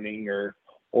somewhere hunting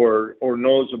or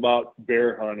knows about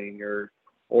bear hunting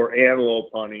or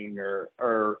antelope hunting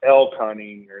or elk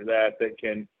hunting or that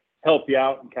can help you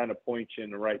out and kind of point you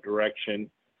in the right direction.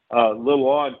 Little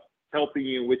on helping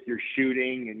you with your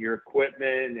shooting and your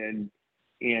equipment,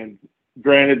 and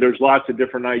granted there's lots of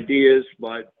different ideas,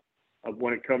 but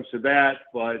when it comes to that,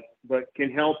 but can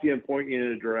help you and point you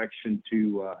in a direction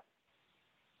to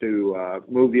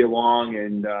move you along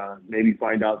and maybe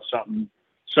find out something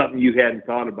you hadn't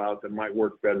thought about that might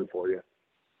work better for you.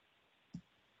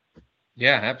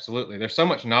 Yeah, absolutely. There's so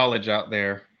much knowledge out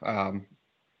there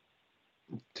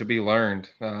to be learned.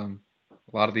 A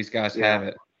lot of these guys have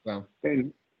it. So.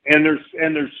 And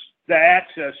there's the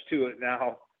access to it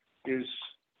now is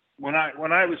when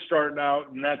I was starting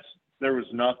out, and there was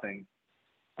nothing.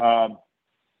 I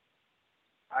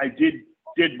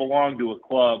did belong to a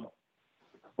club,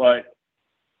 but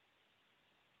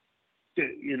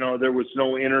there was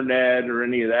no internet or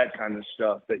any of that kind of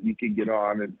stuff that you could get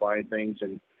on and find things.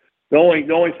 And the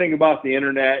only thing about the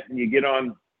internet, and you get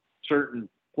on certain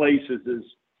places, is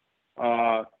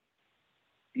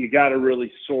you got to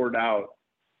really sort out.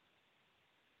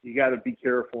 You got to be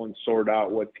careful and sort out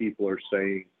what people are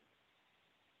saying,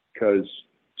 because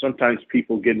sometimes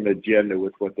people get an agenda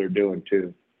with what they're doing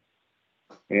too,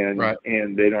 and right.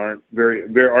 and they aren't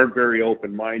very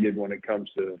open-minded when it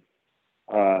comes to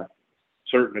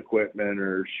certain equipment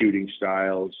or shooting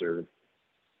styles or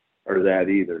that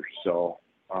either. So,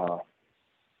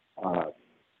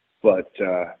 but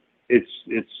it's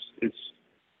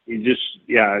you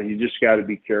just got to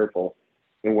be careful.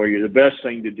 And the best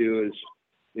thing to do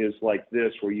is like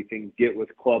this, where you can get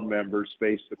with club members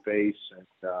face to face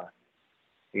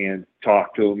and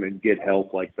talk to them and get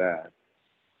help like that.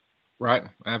 Right.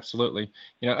 Absolutely.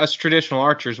 Us traditional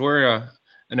archers, we're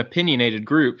an opinionated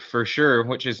group for sure,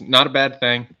 which is not a bad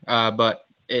thing. But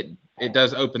it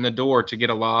does open the door to get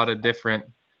a lot of different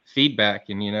feedback,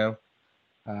 and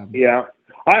yeah,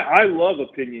 I love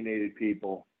opinionated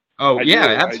people. Oh,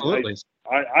 absolutely.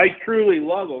 I truly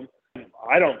love them.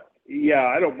 I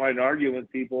don't mind arguing with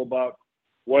people about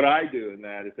what I do and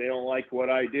that if they don't like what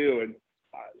I do. And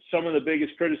some of the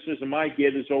biggest criticism I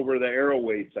get is over the arrow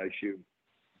weights I shoot,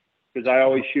 because I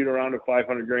always shoot around a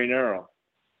 500 grain arrow.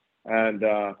 And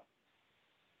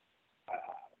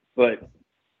but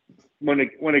when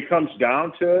it comes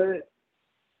down to it,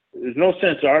 there's no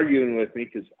sense arguing with me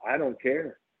because I don't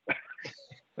care.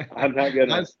 I'm not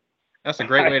gonna. That's a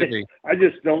great way to be. I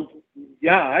just don't.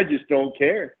 Yeah, I just don't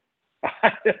care.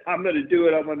 I'm gonna do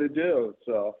what I'm gonna do.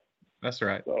 So that's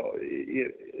right. So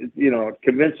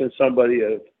convincing somebody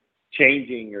of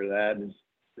changing or that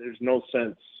there's no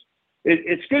sense.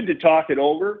 It's good to talk it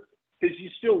over because you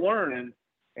still learn,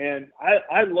 and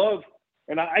I love,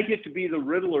 and I get to be the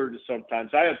riddler to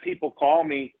sometimes. I have people call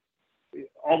me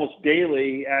almost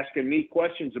daily asking me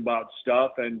questions about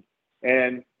stuff, and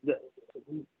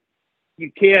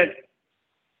you can't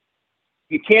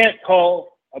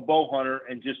call a bow hunter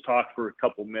and just talk for a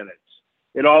couple minutes.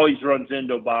 It always runs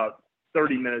into about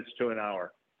 30 minutes to an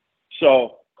hour.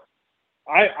 So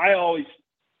I always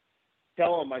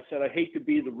tell them, I said, I hate to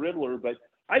be the riddler, but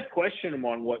I question them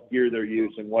on what gear they're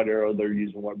using, what arrow they're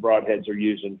using, what broadheads they're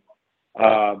using,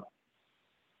 how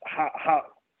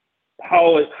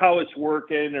it's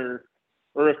working, or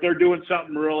if they're doing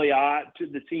something really odd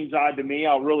that seems odd to me,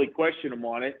 I'll really question them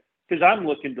on it because I'm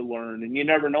looking to learn, and you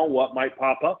never know what might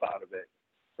pop up out of it,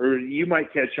 or you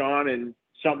might catch on and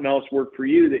something else work for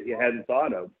you that you hadn't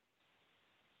thought of.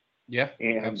 Yeah,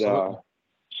 and absolutely.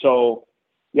 So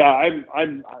yeah,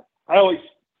 I always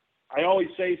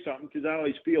say something because I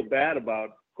always feel bad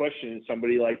about questioning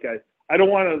somebody. Like I don't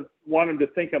want them to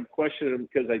think I'm questioning them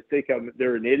because I think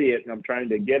they're an idiot and I'm trying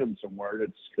to get them somewhere.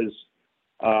 It's because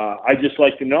I just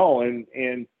like to know,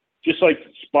 and just like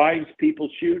spines people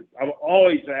shoot, I'm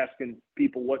always asking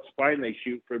people what spine they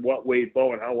shoot for what weight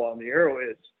bow and how long the arrow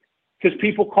is, because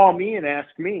people call me and ask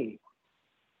me,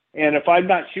 and if I'm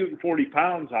not shooting 40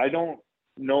 pounds, I don't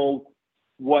know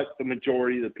what the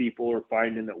majority of the people are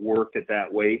finding that work at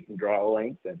that weight and draw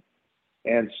length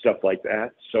and stuff like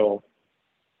that. So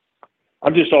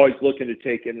I'm just always looking to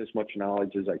take in as much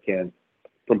knowledge as I can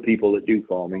from people that do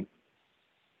call me.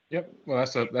 Yep. Well,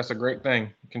 that's a great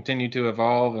thing. Continue to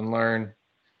evolve and learn.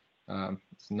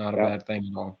 It's not a bad thing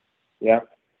at all. Yeah.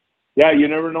 Yeah. You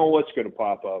never know what's going to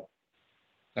pop up.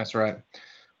 That's right.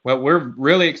 Well, we're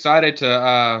really excited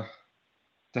to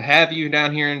have you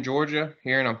down here in Georgia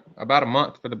here in about a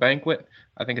month for the banquet.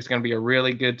 I think it's going to be a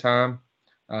really good time.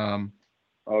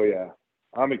 Oh yeah,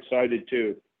 I'm excited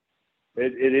too.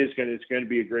 It's going to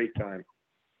be a great time.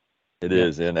 It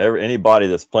is, and anybody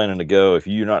that's planning to go, if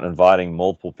you're not inviting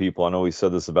multiple people, I know we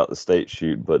said this about the state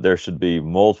shoot, but there should be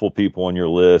multiple people on your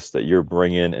list that you're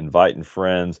bringing, inviting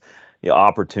friends. The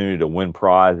opportunity to win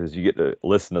prizes. You get to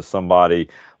listen to somebody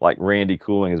like Randy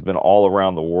Cooling has been all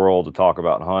around the world to talk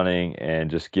about hunting and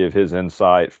just give his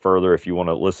insight further. If you want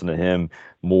to listen to him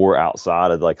more outside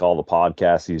of like all the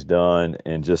podcasts he's done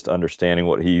and just understanding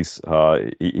what he's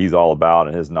all about,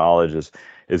 and his knowledge is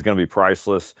going to be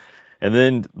priceless. And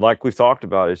then, like we've talked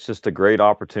about, it's just a great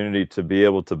opportunity to be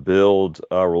able to build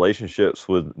relationships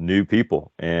with new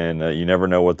people, and you never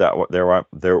know where that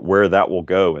will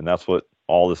go, and that's what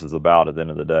all this is about at the end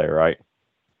of the day, right?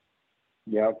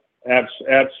 Yeah,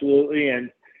 absolutely. And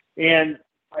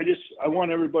I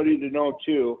want everybody to know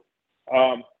too,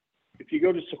 if you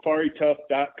go to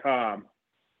safaritough.com,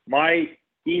 my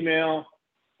email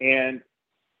and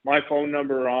my phone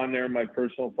number are on there, my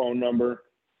personal phone number.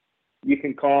 You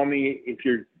can call me if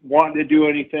you're wanting to do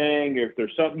anything, or if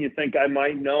there's something you think I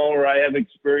might know or I have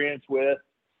experience with.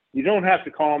 You don't have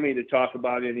to call me to talk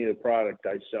about any of the product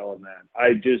I sell in that.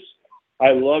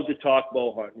 I love to talk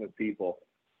bow hunting with people.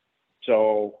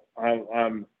 So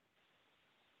I'm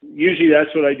usually that's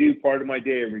what I do. Part of my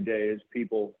day every day is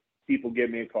people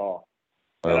give me a call.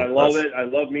 And I love it. I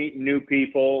love meeting new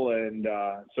people. And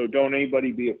so don't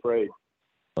anybody be afraid.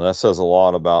 Well, that says a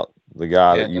lot about the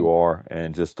guy Yeah. that you are,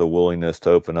 and just the willingness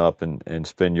to open up and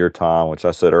spend your time, which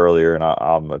I said earlier. And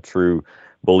I'm a true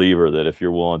believer that if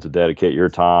you're willing to dedicate your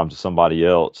time to somebody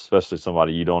else, especially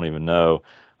somebody you don't even know,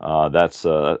 that's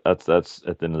at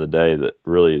the end of the day, that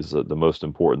really is the most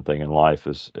important thing in life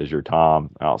is your time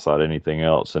outside anything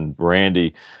else. And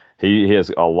Randy, he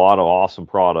has a lot of awesome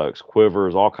products,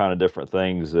 quivers, all kind of different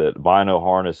things, that bino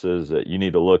harnesses that you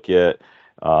need to look at.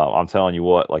 I'm telling you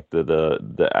what, like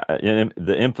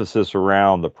the emphasis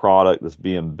around the product that's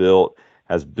being built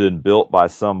has been built by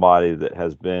somebody that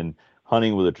has been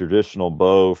hunting with a traditional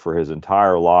bow for his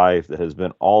entire life, that has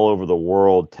been all over the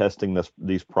world testing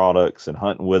these products and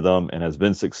hunting with them, and has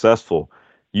been successful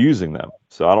using them.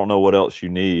 So I don't know what else you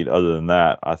need other than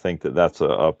that. I think that that's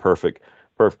a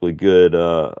perfectly good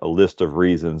a list of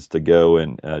reasons to go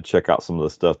and check out some of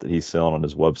the stuff that he's selling on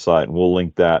his website, and we'll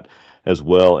link that as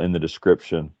well in the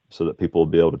description so that people will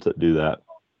be able to do that.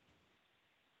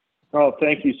 Oh,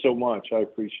 thank you so much. I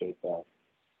appreciate that.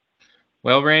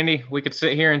 Well, Randy, we could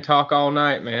sit here and talk all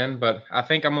night, man, but I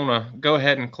think I'm going to go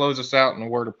ahead and close us out in a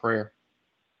word of prayer.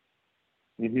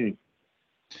 Mm-hmm.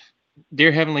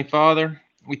 Dear Heavenly Father,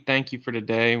 we thank you for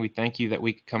today. We thank you that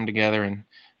we could come together and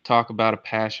talk about a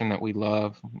passion that we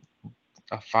love,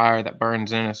 a fire that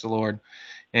burns in us, Lord.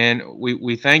 And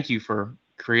we thank you for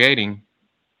creating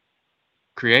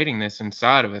this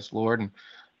inside of us, Lord.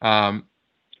 And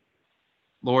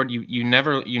Lord, you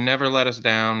never let us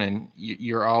down, and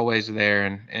you're always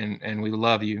there, and we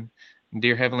love you.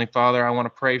 Dear Heavenly Father, I want to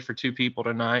pray for two people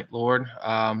tonight, Lord.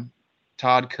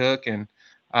 Todd Cook, and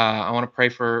I want to pray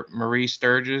for Marie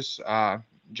Sturgis.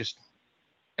 Just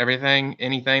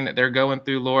anything that they're going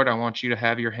through, Lord, I want you to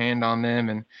have your hand on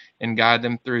them and guide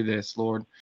them through this, Lord.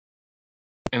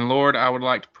 And Lord, I would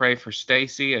like to pray for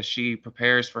Stacy as she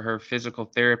prepares for her physical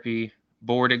therapy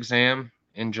board exam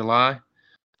in July.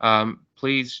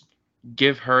 Please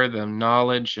give her the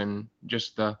knowledge and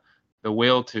just the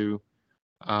will to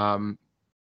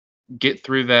get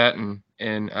through that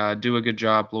and do a good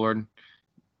job, Lord.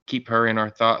 Keep her in our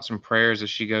thoughts and prayers as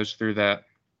she goes through that.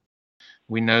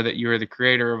 We know that you are the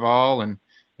creator of all, and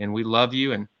we love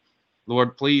you. And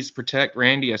Lord, please protect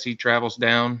Randy as he travels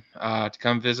down to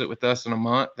come visit with us in a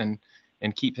month, and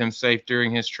keep him safe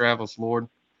during his travels, Lord.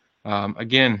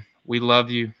 Again, we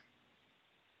love you.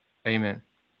 Amen.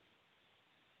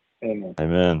 Amen.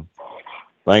 Amen.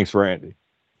 Thanks, Randy.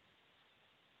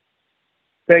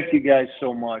 Thank you guys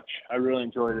so much. I really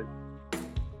enjoyed it.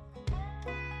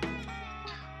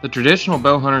 The Traditional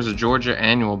Bowhunters of Georgia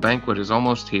annual banquet is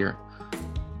almost here.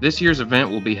 This year's event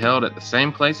will be held at the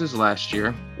same place as last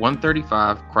year,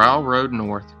 135 Crowell Road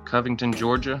North, Covington,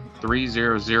 Georgia,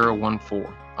 30014,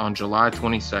 on July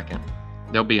 22nd.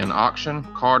 There'll be an auction,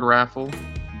 card raffle,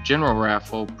 general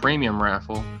raffle, premium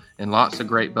raffle, and lots of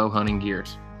great bow hunting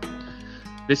gears.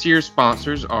 This year's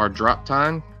sponsors are Drop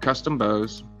Time Custom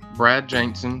Bows, Brad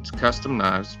Jensen's Custom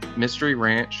Knives, Mystery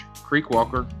Ranch,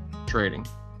 Creekwalker Trading.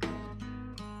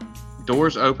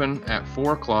 Doors open at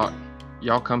 4 o'clock.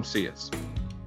 Y'all come see us.